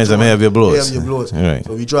 165 Each one is some heavier blows. Heavier blows. Right.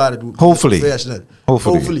 So we try to do Hopefully. professional.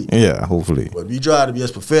 Hopefully. Yeah, hopefully. But we try to be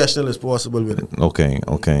as professional as possible with it. Okay.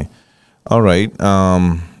 All right.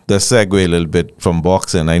 Let's segue a little bit from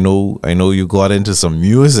boxing. I know you got into some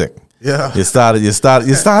music. Yeah. You started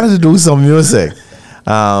to do some music.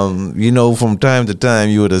 From time to time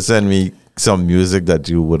you would have sent me some music that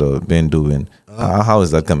you would have been doing. How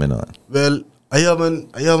is that coming on? Well, I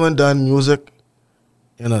haven't done music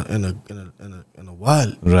in a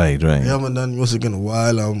while. Right. I haven't done music in a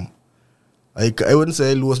while. I wouldn't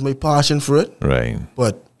say I lost my passion for it. Right.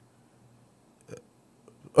 But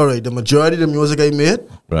all right, the majority of the music I made,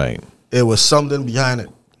 Right. it was something behind it.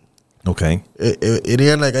 Okay. It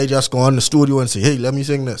ain't like I just go on the studio and say, hey, let me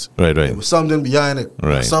sing this. Right. It was something behind it.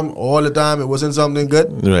 Right. All the time it wasn't something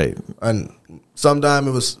good. Right. And sometimes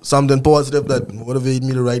it was something positive that motivated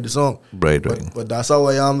me to write the song. Right. But that's how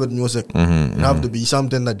I am with music. It have to be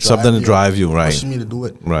something that drive you, right. push me to do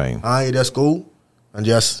it. Right. I just go and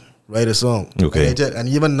just write a song. Okay. And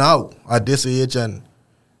even now, at this age and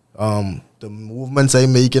the movements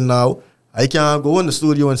I'm making now, I can't go in the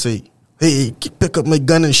studio and say, hey, pick up my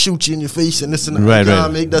gun and shoot you in your face and this and that. Right, I can't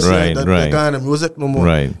right. make that, that kind of music no more.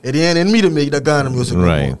 Right. It ain't in me to make that kind of music no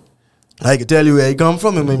Right. more. I can tell you where I come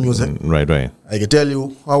from in my music. Right. I can tell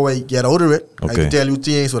you how I get out of it. I Okay. can tell you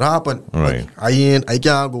things what happen. Right. But I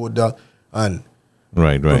can't go there and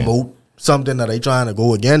Right. promote something that I trying to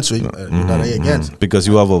go against, that I against. Because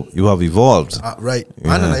you have evolved. Right.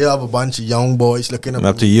 Yeah. And then I have a bunch of young boys looking up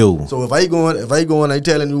Up to me. you. So if I go and I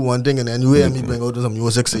telling you one thing and then you hear me bring out some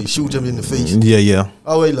music, say shoot him in the face. Yeah.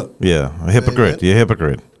 How I look. Yeah. A hypocrite. Yeah. You're a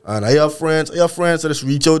hypocrite. And I have friends that just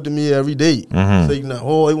reach out to me every day. Say,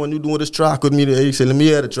 oh, I want you doing this track with me. They say, let me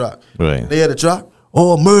hear the track. Right. They hear the track.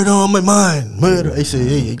 Oh, murder on my mind. Murder. I say,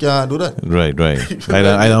 hey, I can't do that. Right.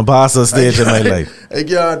 I don't pass a stage in my life. I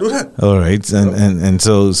can't do that. All right, and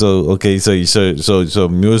so okay, so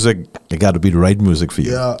music, it got to be the right music for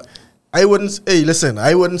you. Yeah. I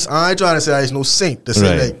ain't trying to say I was no saint to say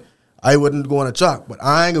Right. like I wouldn't go on a track, but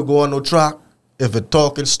I ain't gonna go on no track if it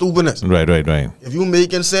talking stupidness. Right. If you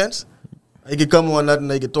making sense, I can come on that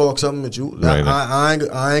and I can talk something with you. Like, Right.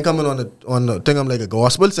 I ain't coming on the thing. I'm like a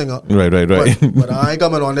gospel singer. Right. But I ain't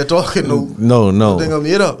coming on there talking No. thing I'm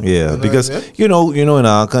made up. Yeah, You know because what I'm saying? you know in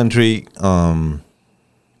our country,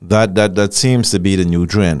 that seems to be the new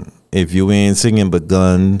trend. If you ain't singing but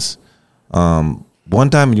guns, one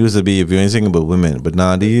time it used to be if you ain't singing but women, but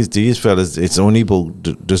now these fellas, it's only about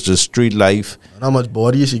just the street life. And how much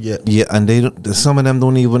body you should get? Yeah, and some of them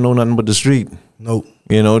don't even know nothing but the street. No.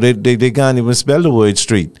 You know, they can't even spell the word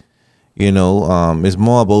street. You know, it's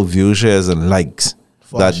more about view shares and likes.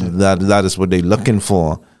 Fashion. That is what they're looking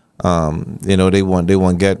for. You know, they want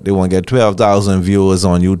get 12,000 viewers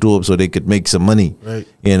on YouTube so they could make some money. Right.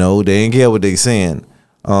 You know, they ain't care what they saying.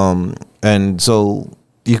 And so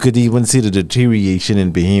you could even see the deterioration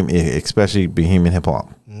in especially Bahamian hip hop.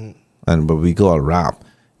 And but we call rap.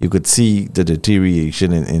 You could see the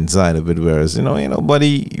deterioration inside of it, whereas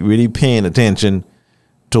nobody really paying attention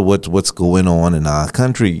to what's going on in our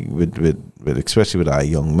country with especially with our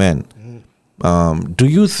young men. Do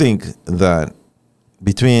you think that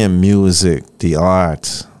between music, the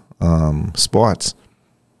arts, sports,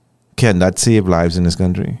 can that save lives in this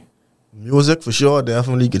country? Music for sure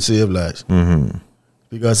definitely could save lives.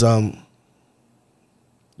 Because in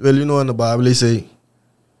the Bible they say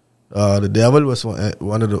the devil was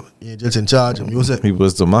one of the angels in charge of music. He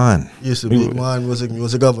was the man. He used to be man,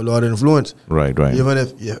 music have a lot of influence. Right. Even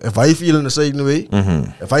if I feel in a certain way,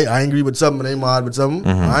 if I angry with something, I mad with something,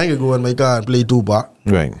 I ain't gonna go in my car and play Tupac.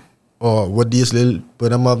 Right. Or what these little put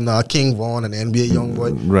them up now, King Von and NBA young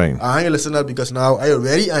boy. Right. I ain't gonna listen to that because now I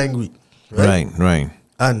already angry. Right.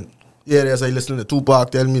 And as I listen to Tupac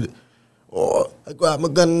tell me, I grab my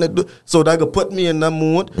gun, so that could put me in that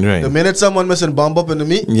mood. Right. The minute someone missing bomb up into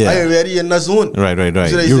me, Yeah. I already in that zone. Right. See what I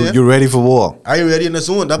say? You're ready for war. I already in the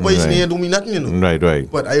zone. That boy Right. ain't do me nothing, Right.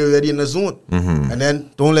 But I already in the zone. And then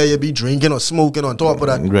don't let you be drinking or smoking on top of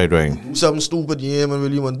that. Right. Do something stupid you ain't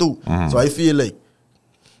really want to do. So I feel like,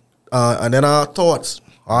 and then our thoughts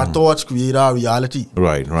create our reality.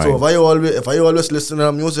 Right. So if I always listen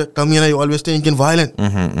to music, I mean I always thinking violent.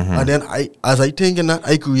 And then as I thinking that,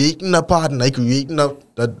 I creating that part and I creating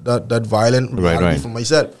that violent reality for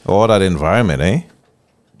myself. All that environment, eh?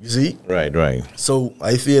 You see? Right. So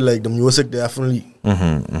I feel like the music definitely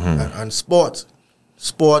and sports.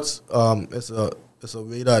 It's a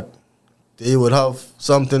way that they would have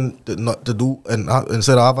something not to do and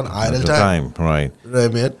instead of having idle At the time. right. You know what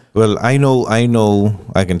I mean? Well, I know,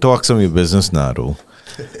 I can talk some of your business now, though.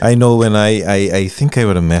 I know when I think I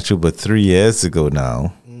would have met you about 3 years ago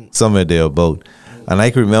now, somewhere thereabout. And I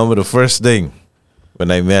can remember the first thing when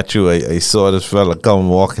I met you, I saw this fella come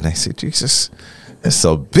walking. I said, Jesus, it's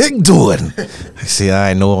a big dude. I say,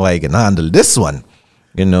 I know I can handle this one.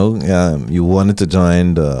 You know, you wanted to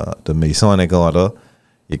join the Masonic Order.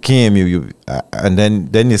 You came, and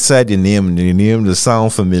then you said your name, and your name just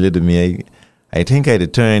sound familiar to me. I think I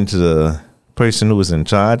turned to the person who was in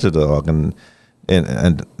charge of the organ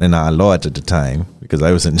and our lodge at the time, because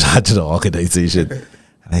I was in charge of the organization.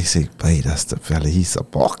 And I say, boy, that's the fella, he's a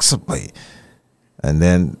boxer, boy. And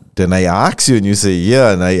then I asked you, and you say,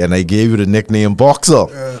 yeah, and I gave you the nickname Boxer.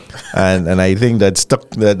 And I think that stuck.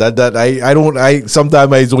 That I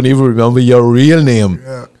sometimes I don't even remember your real name.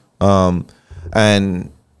 And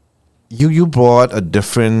you brought a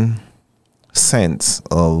different sense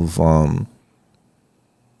of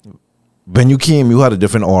when you came, you had a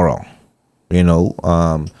different aura. You know,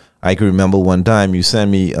 I can remember one time you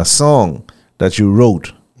sent me a song that you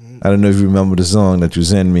wrote. I don't know if you remember the song that you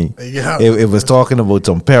sent me. Yeah. It was talking about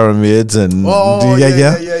some pyramids and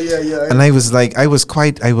yeah. And I was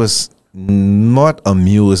not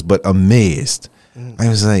amused but amazed. I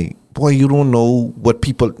was like, boy, you don't know what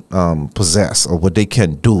people possess or what they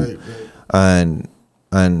can do. Right.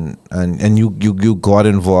 And you got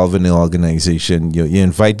involved in the organization. You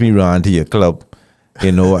invite me around to your club.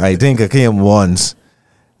 You know, I think I came once.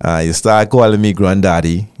 You start calling me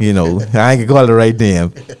granddaddy. You know, I ain't call the right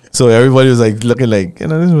name. So everybody was like looking like, you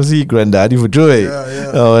know, this was he granddaddy for joy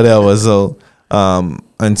or whatever. So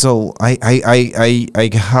and so I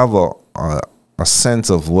have a sense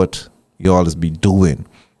of what you all be doing,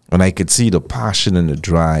 and I could see the passion and the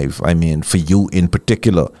drive. I mean, for you in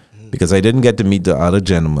particular, because I didn't get to meet the other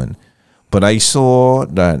gentlemen. But I saw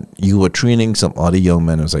that you were training some other young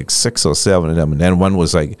men. It was like 6 or 7 of them. And then one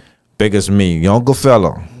was like big as me, younger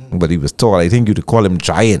fella. But he was tall. I think you'd call him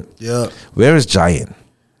Giant. Yeah. Where is Giant?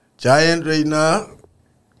 Giant right now,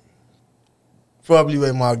 probably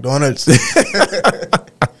by McDonald's.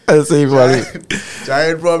 I say probably.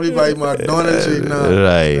 Giant probably by McDonald's right now.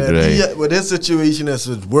 Right. But his situation is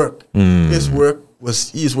his work. His work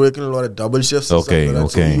he's working a lot of double shifts and stuff like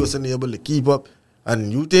that. So he wasn't able to keep up.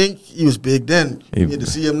 And you think he was big then. You get to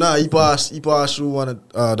see him now. He passed through one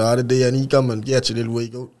the other day and he come and get you little way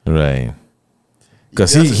go. Right.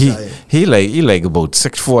 Because he like about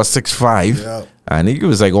 6'4", 6'5", yeah. And he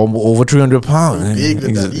was like over 300 pounds.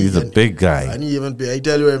 He's a big guy. And he even big. I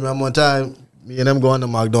tell you, I remember one time, me and him going to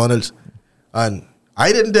McDonald's, and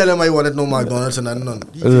I didn't tell him I wanted no McDonald's and none.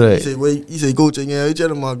 He said, go to you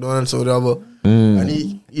tell him McDonald's or whatever. And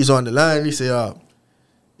he's on the line. He said,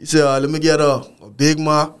 let me get a Big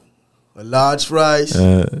Mac, a large fries,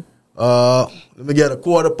 let me get a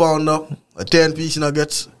quarter pounder, a 10-piece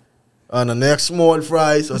nuggets, and the next small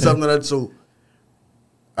fries or something like that. So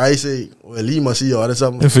I say, well, he must see order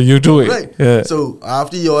something. For you do it. Right. Yeah. So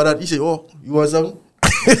after he ordered, he said, oh, you want something?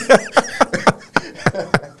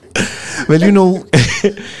 Well,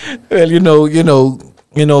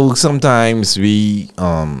 sometimes we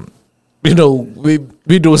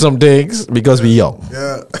do some things because we're young.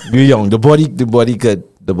 Yeah. We're young. The body could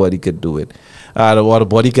do it. Or the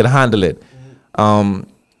body could handle it.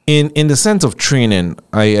 In the sense of training,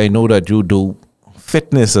 I know that you do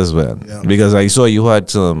fitness as well. Yeah. Because I saw you had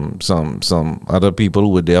some other people who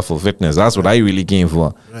were there for fitness. That's what I really came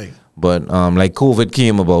for. Right. But like COVID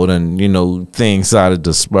came about and things started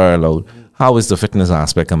to spiral out. How is the fitness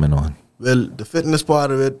aspect coming on? Well, the fitness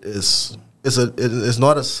part of it is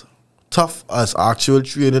not as tough as actual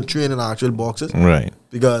training actual boxes. Right.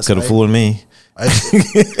 Because could have fooled me.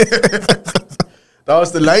 That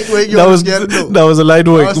was the lightweight you were scared to do. That was a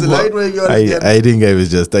lightweight. That was the lightweight you were scared to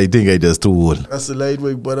I think I just too old. That's the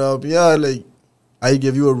lightweight. But like I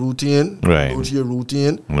give you a routine. Right. Go to your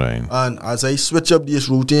routine. Right. And as I switch up these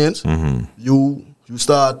routines, you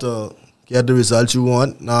start to get the results you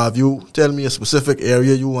want. Now, if you tell me a specific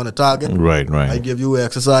area you want to target, right. I give you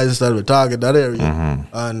exercises that will target that area.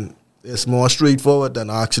 And it's more straightforward than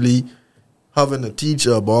actually having to teach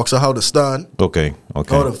a boxer how to stand. Okay.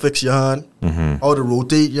 How to fix your hand. How to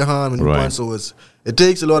rotate your hand when you punch. So it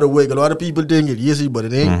takes a lot of work. A lot of people think it's easy, but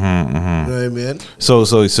it ain't. You know what I mean? So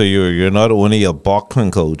you're not only a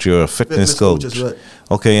boxing coach, you're a fitness coach. As well.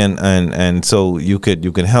 Okay, and so you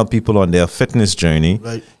can help people on their fitness journey.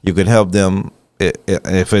 Right. You can help them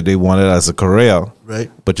if they want it as a career.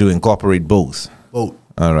 Right. But you incorporate both.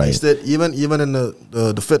 All right. Instead, even in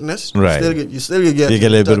the fitness, Right. you still get You get a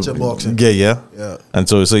little touch of bit, boxing. yeah. Yeah. And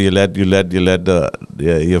so you let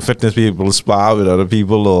your fitness people spar with other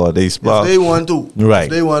people, or they spar. If they want to, Right.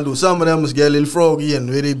 If they want to, some of them must get a little froggy and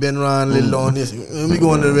where they been around a little on this. Let me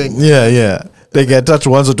go in the ring. Yeah. They get touched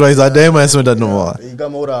once or twice. They ain't messing with that no more. You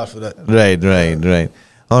come out after that. Right.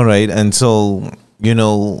 All right. And so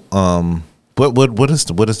what is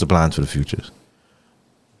the plans for the future?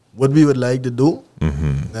 What we would like to do,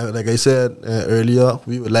 like I said earlier,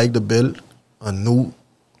 we would like to build a new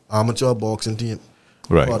amateur boxing team.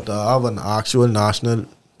 Right. But have an actual national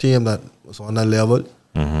team that was on that level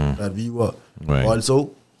that we were. Right.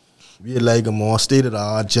 Also, we would like a more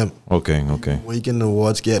state-of-the-art gym. Okay. Working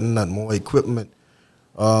towards getting that more equipment.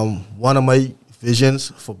 One of my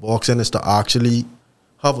visions for boxing is to actually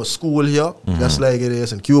have a school here, just like it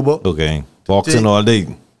is in Cuba. Okay. Boxing all day.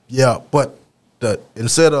 Yeah, but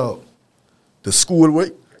instead of the school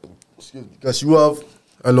work, because you have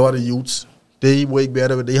a lot of youths, they work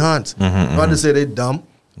better with their hands. Not to say they're dumb,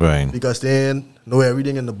 Right. because they know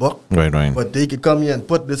everything in the book. Right. But they could come here and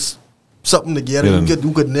put this something together Yeah.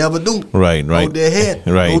 you could never do. Right. Out their head.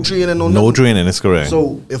 Right. No training, no No nothing. training, that's correct.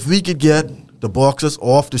 So if we could get the boxers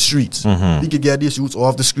off the streets, we could get these youths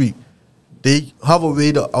off the street. They have a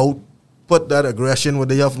way to output that aggression what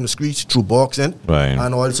they have from the streets through boxing, Right.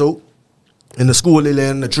 and also in the school they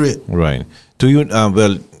learn the trade. Right. Do you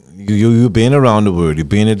you've been around the world. You've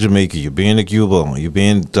been to Jamaica. You've been to Cuba. You've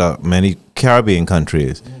been to many Caribbean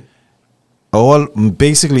countries.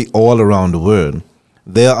 Basically all around the world,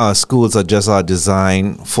 there are schools that just are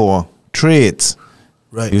designed for trades.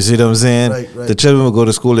 Right. You see what I'm saying? Right. The children will go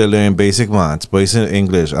to school, they learn basic maths, basic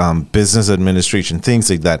English, business administration, things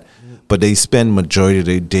like that. But they spend majority of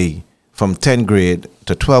their day from 10th grade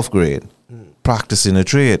to 12th grade practicing a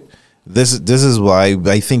trade. This is why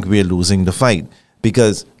I think we're losing the fight,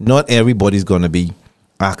 because not everybody's going to be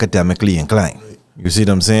academically inclined. You see what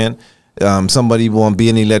I'm saying? Somebody want to be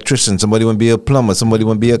an electrician, somebody want to be a plumber, somebody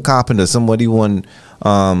want to be a carpenter, somebody want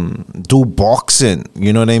do boxing.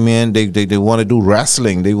 You know what I mean? They want to do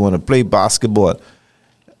wrestling, they want to play basketball.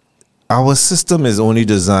 Our system is only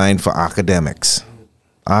designed for academics.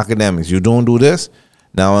 You don't do this.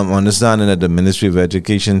 Now I'm understanding that the Ministry of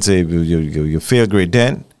Education say you fail grade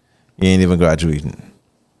 10, you ain't even graduating.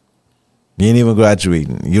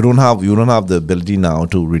 You don't have the ability now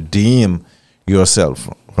to redeem yourself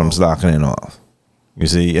from slackening off. You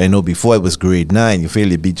see, I know before it was grade 9, you fail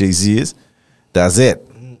your BJCs, that's it.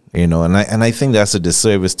 You know, and I think that's a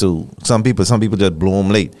disservice to some people. Some people just blow them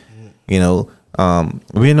late. You know,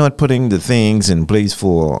 we're not putting the things in place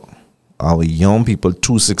for our young people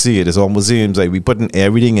to succeed. It almost seems like we're putting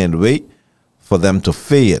everything in the way for them to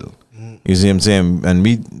fail. You see what I'm saying? And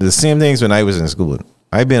the same things when I was in school.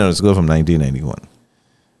 I've been in school from 1991,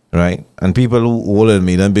 right? And people who older than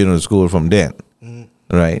me done been in school from then,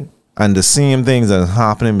 right? And the same things that are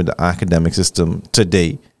happening with the academic system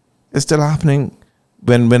today is still happening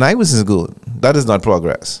when I was in school. That is not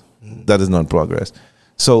progress. That is not progress.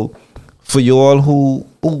 So for you all who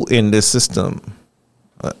in this system,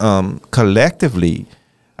 collectively,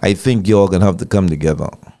 I think you're going to have to come together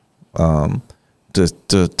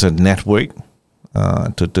to network,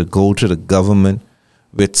 to go to the government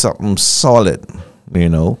with something solid, you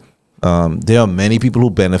know. There are many people who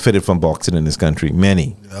benefited from boxing in this country.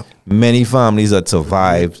 Many. Yeah. Many families that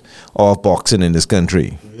survived off boxing in this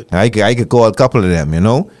country. I could call a couple of them, you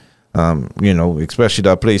know. Especially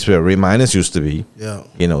that place where Ray Minus used to be. Yeah.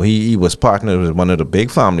 You know, he was partnered with one of the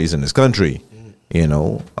big families in this country, you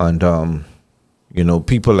know. And,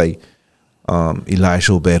 people like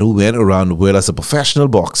Elisha Obed, who went around the world as a professional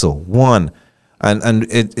boxer, won. And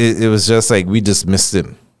it was just like we dismissed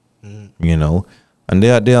him, you know. And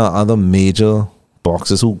there are other major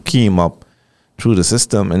boxers who came up through the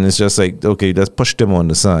system, and it's just like, okay, let's push them on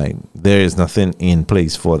the side. There is nothing in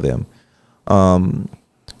place for them.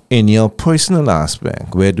 In your personal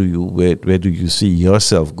aspect, where do you see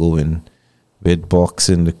yourself going with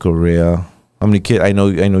boxing, the career? How many kids? I know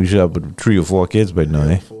you should have 3 or 4 kids by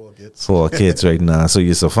now. 4 kids. 4 kids right now. So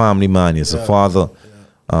you're a family man. You're a father.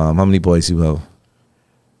 Yeah. How many boys you have?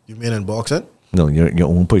 You mean in boxing? No, your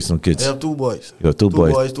own personal kids. I have 2 boys. You have 2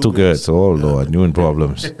 boys, 2 girls. Oh Lord, you're in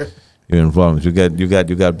problems. You're in problems. You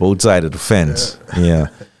got both sides of the fence. Yeah.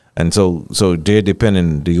 And so they're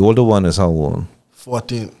depending. The older one is how old?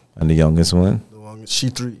 14. And the youngest one? The one, she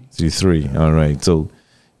 3. She's 3. All right. So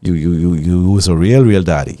you was a real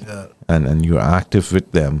daddy. Yeah. And you're active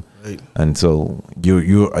with them. Right. And so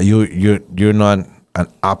you're not an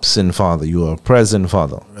absent father. You are a present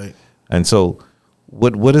father. Right. And so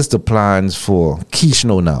what is the plans for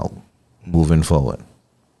Kishno now moving forward?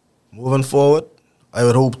 moving forward, I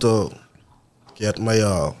would hope to get my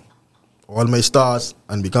all my stars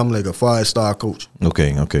and become like a 5-star coach. Okay.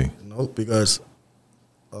 You know, because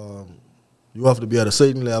you have to be at a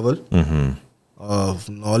certain level of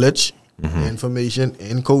knowledge, information,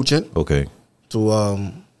 and coaching Okay.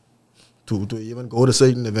 to even go to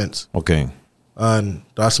certain events. Okay. And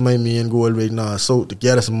that's my main goal right now. So to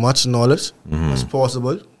get as much knowledge as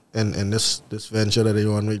possible in this venture that I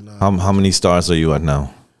on right now. How many stars are you at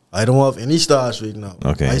now? I don't have any stars right now.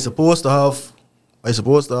 Okay. I supposed to have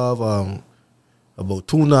about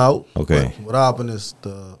 2 now. Okay. But what happened is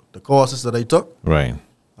the courses that I took, Right.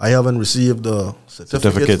 I haven't received the certificates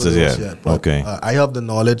Certificates for as those yet. But, Okay. I have the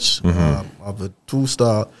knowledge of a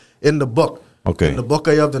 2-star in the book. Okay. In the book,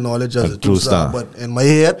 I have the knowledge as A a 2-star, 2-star. but in my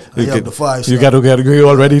head, I have the 5-star. You got to get you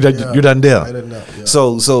already. You're done there. I didn't know, yeah.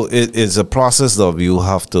 So it's a process of you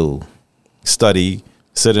have to study,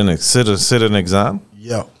 sit an exam.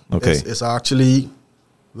 Yeah. Okay. It's actually,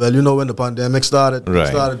 well, you know, when the pandemic started, we Right.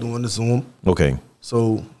 started doing the Zoom. Okay.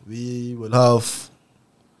 So we will have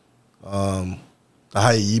the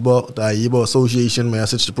HIEBA Association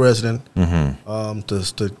message the president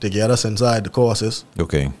to get us inside the courses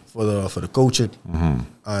Okay. for the coaching.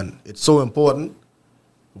 And it's so important.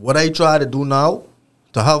 What I try to do now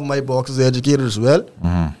to have my boxers educated as well,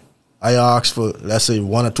 I ask for, let's say,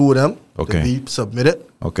 1 or 2 of them Okay. to be submitted.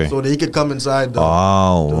 Okay. So they could come inside the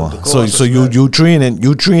So course so as you well. you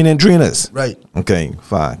train trainers. Right. Okay.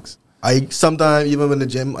 Facts. I sometimes even in the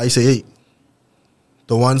gym I say, hey,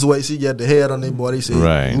 the ones who I see get the hair on their body say,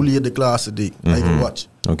 Right. you lead the class today. I can watch.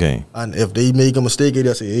 Okay. And if they make a mistake, I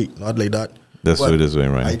just say, hey, not like that. That's But what it is,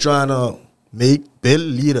 right? I trying to build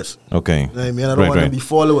leaders. Okay. You know what I mean? I don't Right, want to right. be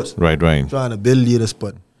followers. Right. I'm trying to build leaders,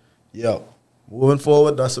 but yeah, moving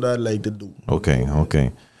forward, that's what I'd like to do.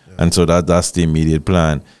 Okay. And so that's the immediate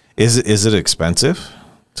plan. Is it expensive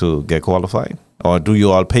to get qualified, or do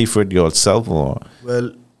you all pay for it yourself, or?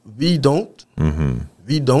 Well, we don't.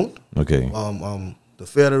 We don't. Okay. The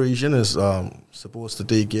federation is supposed to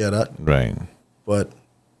take care of that. Right. But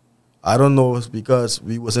I don't know, it's because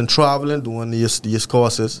we wasn't traveling doing these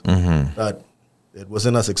courses that it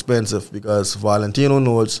wasn't as expensive, because Valentino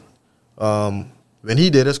knows when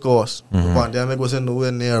he did his course, the pandemic wasn't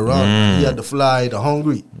nowhere near around. He had to fly to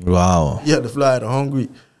Hungary. Wow. He had to fly to Hungary.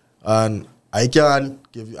 And I can't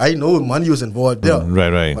give you, I know money was involved there.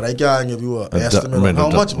 Right. But I can't give you an estimate right, on how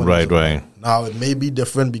much money. right, was right. involved. Now it may be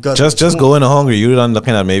different because Just going to Hungary, you're done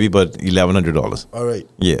looking at maybe but $1,100. all right.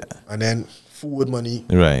 Yeah. And then food money.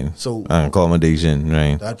 Right. So and accommodation.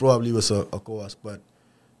 Right. that probably was a cost, but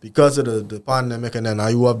because of the pandemic, and then now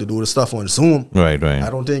you have to do the stuff on Zoom. Right. I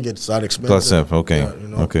don't think it's that expensive. Plus F. Okay. Yeah, you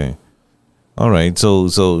know? Okay. All right. So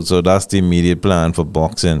that's the immediate plan for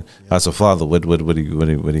boxing. As a father, what do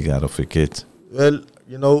you got for kids? Well,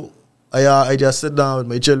 you know, I just sit down with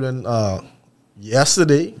my children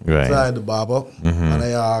yesterday Right. inside the barber, and I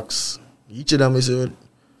asked each of them. I said,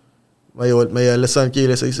 my eldest son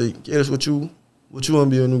Kaylis, I say, Kaylis, what you want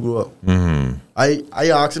to be when you grow up? I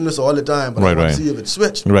ask him this all the time, but I want Right. to see if it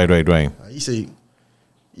switched. Right. He say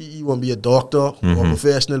he want to be a doctor or a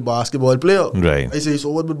professional basketball player. Right. I say, so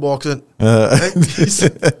what with boxing?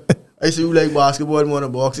 I say, you like basketball more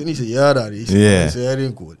than boxing? He say, yeah, daddy. He say, Yeah. I say, that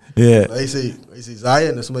ain't cool. Yeah. I say,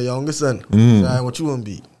 Zion, that's my youngest son. Zion, what you want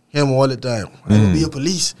to be? Him all the time. I want to be a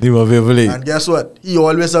police. You want to be a police? And guess what? He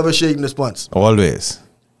always have a shaking his pants. Always.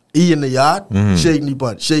 He in the yard, shaking the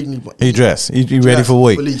pants. He dressed. He ready dressed for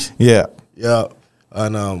work. police. Yeah. Yeah.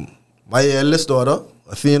 And my eldest daughter,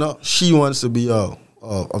 Athena, she wants to be a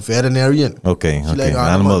veterinarian. Okay. She Okay.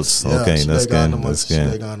 like Animals. Yeah, Okay. she That's like good. animals. That's She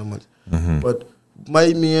good. like animals. But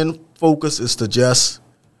my main focus is to just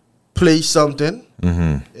play something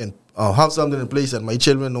and have something in place that my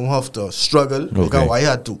children don't have to struggle like how I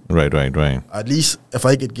had to. Right. At least if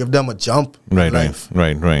I could give them a jump in life.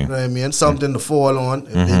 Right. You know what I mean? Something to fall on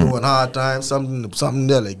if they go in hard times, something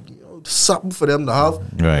there, like, you know, something for them to have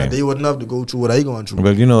that they wouldn't have to go through what I going through.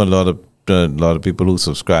 Well, you know, a lot of people who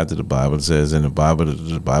subscribe to the Bible says in the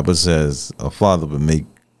Bible says a father would make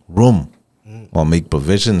room or make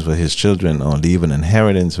provisions for his children or leave an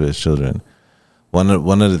inheritance for his children. One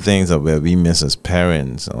of the things that where we miss as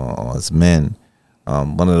parents or as men,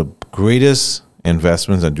 one of the greatest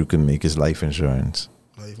investments that you can make is life insurance.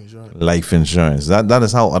 Life insurance. That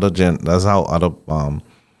is how other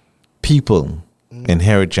people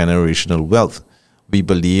inherit generational wealth. We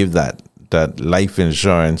believe that life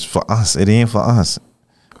insurance for us, it ain't for us,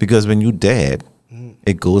 because when you dead,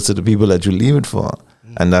 it goes to the people that you leave it for,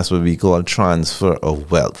 and that's what we call transfer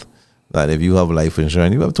of wealth. That if you have life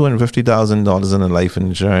insurance, you have $250,000 in a life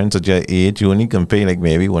insurance at your age, you only can pay like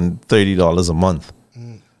maybe $130 a month.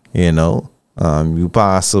 You know, you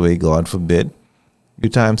pass away, God forbid. You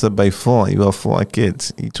times up by 4. You have 4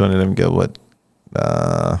 kids. Each one of them get what?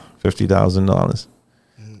 $50,000.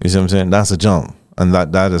 You see what I'm saying? That's a jump. And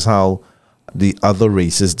that is how the other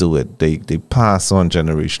races do it. They pass on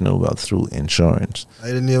generational wealth through insurance. I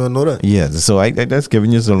didn't even know that. Yeah, so I that's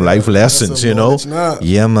giving you some life lessons, you know.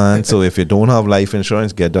 Yeah, man. So if you don't have life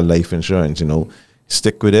insurance, get the life insurance, you know.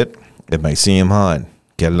 Stick with it. It might seem hard.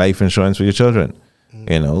 Get life insurance for your children.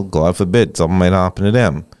 You know, God forbid, something might happen to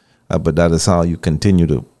them. But that is how you continue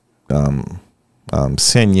to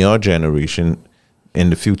send your generation in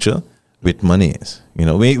the future with monies. You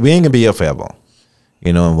know, we ain't going to be here forever.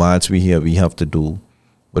 You know, and whilst we here, we have to do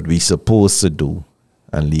what we supposed to do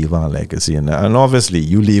and leave our legacy. And obviously,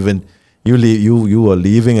 you are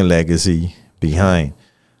leaving a legacy behind.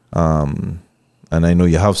 And I know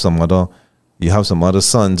you have some other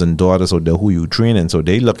sons and daughters out there who you training, so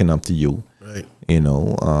they looking up to you. Right. You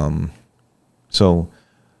know, so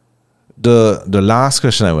the last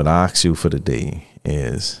question I would ask you for the day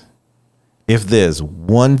is, if there's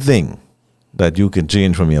one thing that you can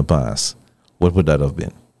change from your past, what would that have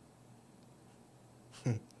been?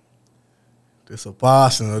 This a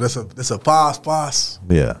pass, you know. This a pass.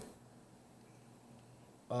 Yeah.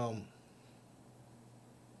 I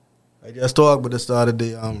just talked about the start of the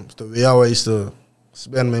day. The way I used to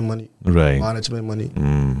spend my money, Right. manage my money.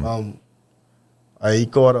 I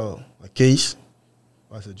caught a case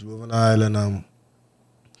as a juvenile, and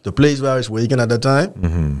the place where I was working at the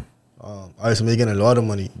time, I was making a lot of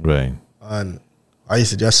money, Right. and I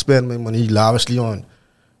used to just spend my money lavishly on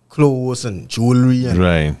clothes and jewelry and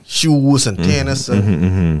Right. shoes and tennis.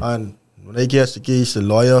 And when I catch the case, the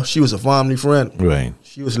lawyer, she was a family friend. Right.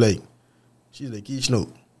 She's like, Keishno,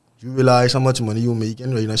 you realize how much money you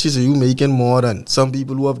making right now? She said, you making more than some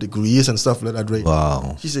people who have degrees and stuff like that right now.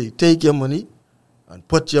 Wow. She said, take your money and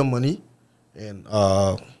put your money in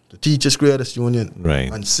the Teachers Credit Union. Right.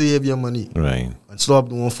 And save your money. Right. And stop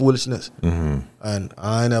doing foolishness. Mm-hmm. And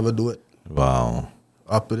I never do it. Wow.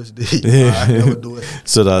 Up to this day, I never do it.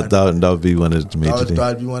 So that would be one of the major things. That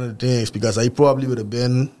would be one of the things, because I probably would have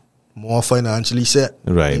been more financially set.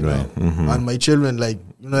 Right. now. Mm-hmm. And my children, like,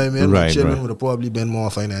 you know what I mean? My Right, children right. would have probably been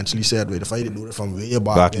more financially set with if I did do it from way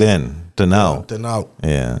back Then to now. To now.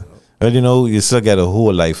 Yeah. But you know, you still got a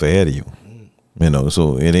whole life ahead of you. You know,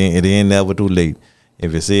 so it ain't never too late.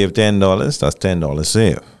 If you save $10, that's $10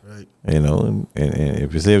 saved. Right. You know, and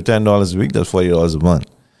if you save $10 a week, that's $40 a month.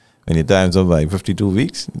 When you times up by 52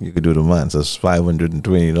 weeks, you could do the month. That's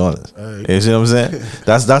 $520. Right. You see what I'm saying?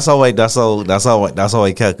 That's how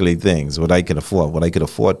I calculate things. What I could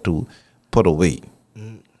afford to put away.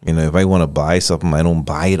 You know, if I want to buy something, I don't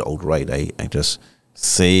buy it outright. I just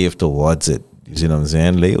save towards it. You see what I'm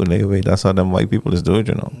saying? Lay away. That's how them white people is doing.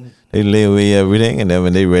 You know, they lay away everything, and then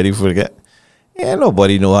when they ready for it, ain't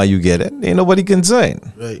nobody know how you get it. Ain't nobody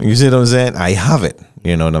concerned. Right. You see what I'm saying? I have it.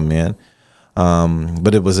 You know what I mean?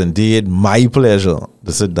 But it was indeed my pleasure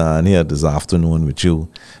to sit down here this afternoon with you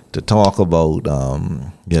to talk about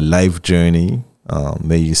your life journey,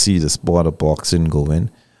 where you see the sport of boxing going.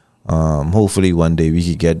 Hopefully one day we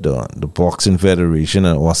could get the Boxing Federation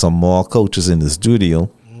or some more coaches in the studio.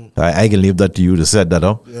 I can leave that to you to set that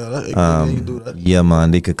up. Yeah, you can do that. Yeah,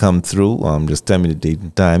 man, they could come through. Just tell me the date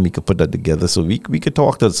and time. We could put that together so we could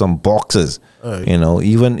talk to some boxers. Right. You know,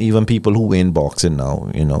 even people who in boxing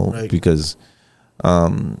now. You know, Right. because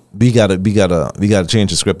we gotta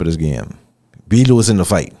change the script of this game. We losing the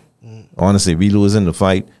fight. Honestly, we losing the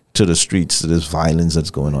fight to the streets, to this violence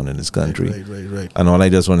that's going on in this country. Right. And all I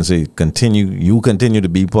just want to say, continue to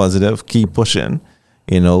be positive, keep pushing.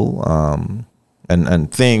 You know,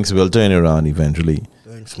 and things will turn around eventually.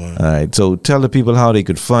 Thanks, man. All right, so tell the people how they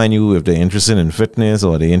could find you if they're interested in fitness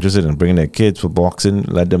or they're interested in bringing their kids for boxing.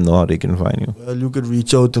 Let them know how they can find you. Well, you could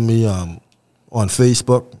reach out to me on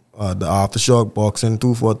Facebook, the Aftershock Boxing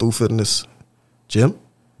 242 Fitness Gym.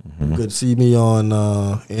 You could see me on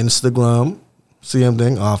Instagram, same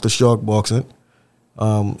thing, Aftershock Boxing.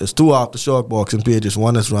 It's 2 Aftershock Boxing pages.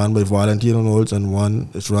 One is run by Valentino Knowles and one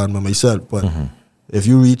is run by myself. But if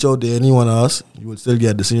you reach out to anyone else, you will still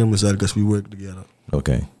get the same result because we work together.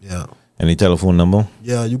 Okay. Yeah. Any telephone number?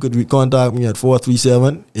 Yeah, you could contact me at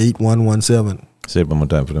 437-8117. Say it one more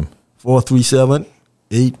time for them.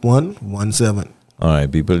 437-8117. All right,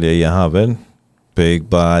 people, there you have it. Big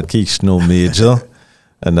Bad Keishno Major.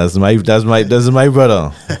 And that's my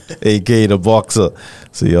brother, aka the boxer.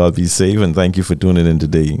 So y'all be safe and thank you for tuning in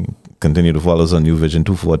today. Continue to follow us on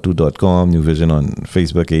newvision242.com, New Vision on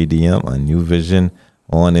Facebook, ADM, and New Vision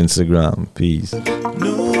on Instagram. Peace.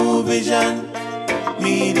 New Vision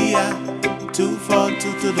Media,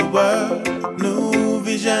 242 to the world. New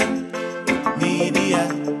Vision. Vision Media.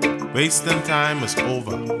 Wasting time is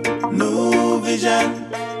over. New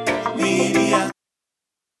Vision Media.